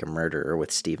 How to Make a Murderer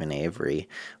with Stephen Avery,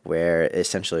 where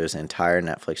essentially it was an entire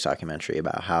Netflix documentary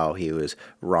about how he was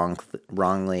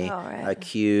wrongly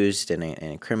accused and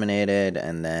incriminated,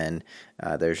 and then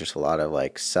There's just a lot of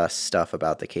like sus stuff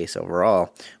about the case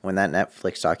overall. When that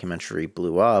Netflix documentary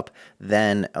blew up,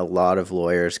 then a lot of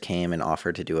lawyers came and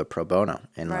offered to do a pro bono,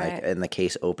 and the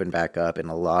case opened back up, and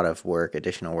a lot of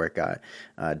additional work got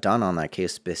done on that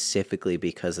case specifically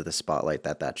because of the spotlight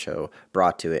that show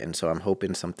brought to it. And so I'm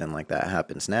hoping something like that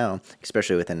happens now,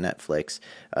 especially with a Netflix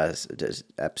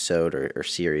episode or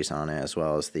series on it, as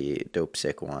well as the Dope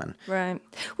Sick one. Right.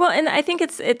 Well, and I think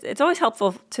it's always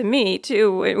helpful to me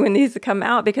too when these come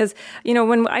out, because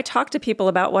when I talk to people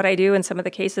about what I do and some of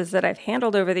the cases that I've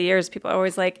handled over the years, people are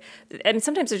always like, and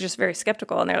sometimes they're just very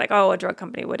skeptical, and they're like, oh, a drug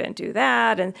company wouldn't do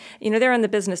that, and they're in the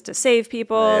business to save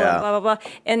people, and blah blah blah.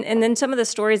 And then some of the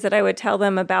stories that I would tell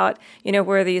them about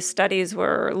where these studies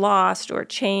were lost or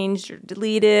changed or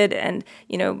deleted, and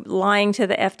lying to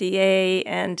the FDA,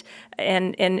 and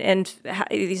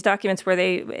these documents where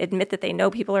they admit that they know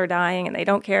people are dying and they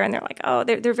don't care, and they're like, oh,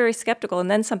 they're very skeptical.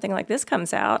 And then something like this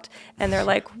comes out, and they're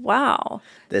like, wow,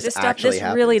 this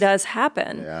really does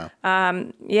happen. Yeah.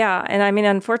 And I mean,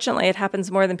 unfortunately, it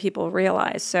happens more than people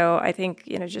realize. So I think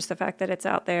just the fact that it's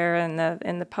out there in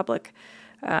the public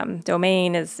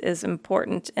domain is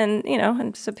important,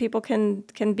 and so people can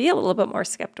be a little bit more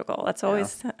skeptical. That's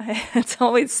always it's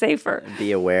always safer.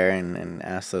 Be aware and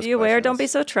ask those. Be aware. Questions. Don't be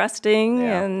so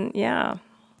trusting.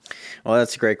 Well,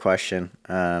 that's a great question.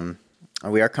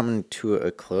 We are coming to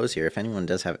a close here. If anyone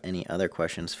does have any other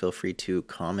questions, feel free to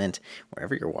comment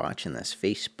wherever you're watching this: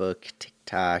 Facebook,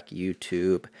 TikTok,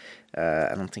 YouTube.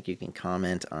 I don't think you can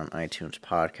comment on iTunes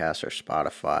Podcast or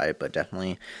Spotify, but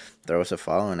definitely throw us a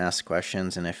follow and ask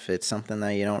questions. And if it's something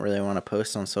that you don't really want to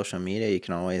post on social media, you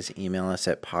can always email us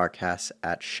at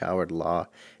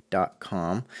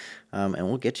podcast@showeredlaw.com, and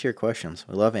we'll get to your questions.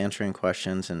 We love answering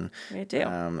questions, and we do.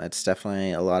 It's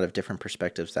definitely a lot of different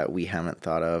perspectives that we haven't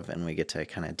thought of, and we get to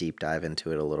kind of deep dive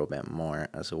into it a little bit more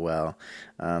as well.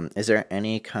 Is there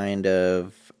any kind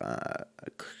of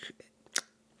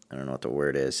I don't know what the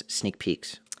word is, sneak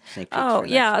peeks? Oh,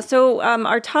 yeah. So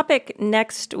our topic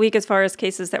next week, as far as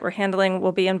cases that we're handling,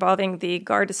 will be involving the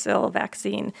Gardasil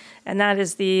vaccine. And that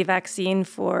is the vaccine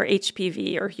for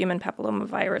HPV, or human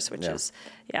papillomavirus, which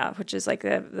is like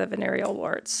the venereal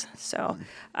warts. So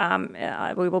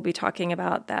we will be talking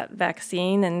about that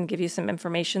vaccine and give you some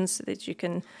information so that you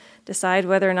can decide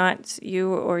whether or not you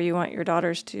want your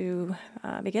daughters to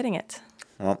be getting it.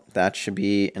 Well, that should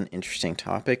be an interesting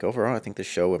topic. Overall, I think the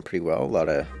show went pretty well. A lot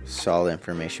of solid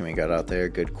information we got out there.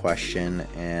 Good question.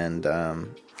 And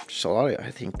just a lot of, I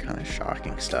think, kind of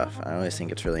shocking stuff. I always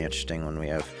think it's really interesting when we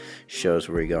have shows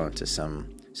where we go into some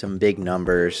big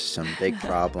numbers, some big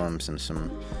problems, and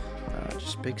some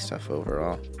just big stuff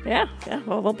overall. Yeah.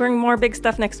 Well, we'll bring more big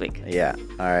stuff next week. Yeah.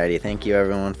 Alrighty. Thank you,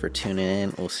 everyone, for tuning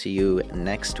in. We'll see you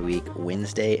next week,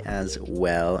 Wednesday as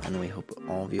well. And we hope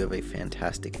all of you have a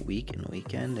fantastic week and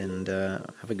weekend, and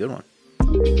have a good one.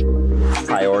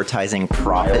 Prioritizing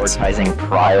profits.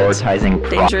 Prioritizing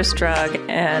dangerous drug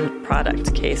and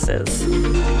product cases.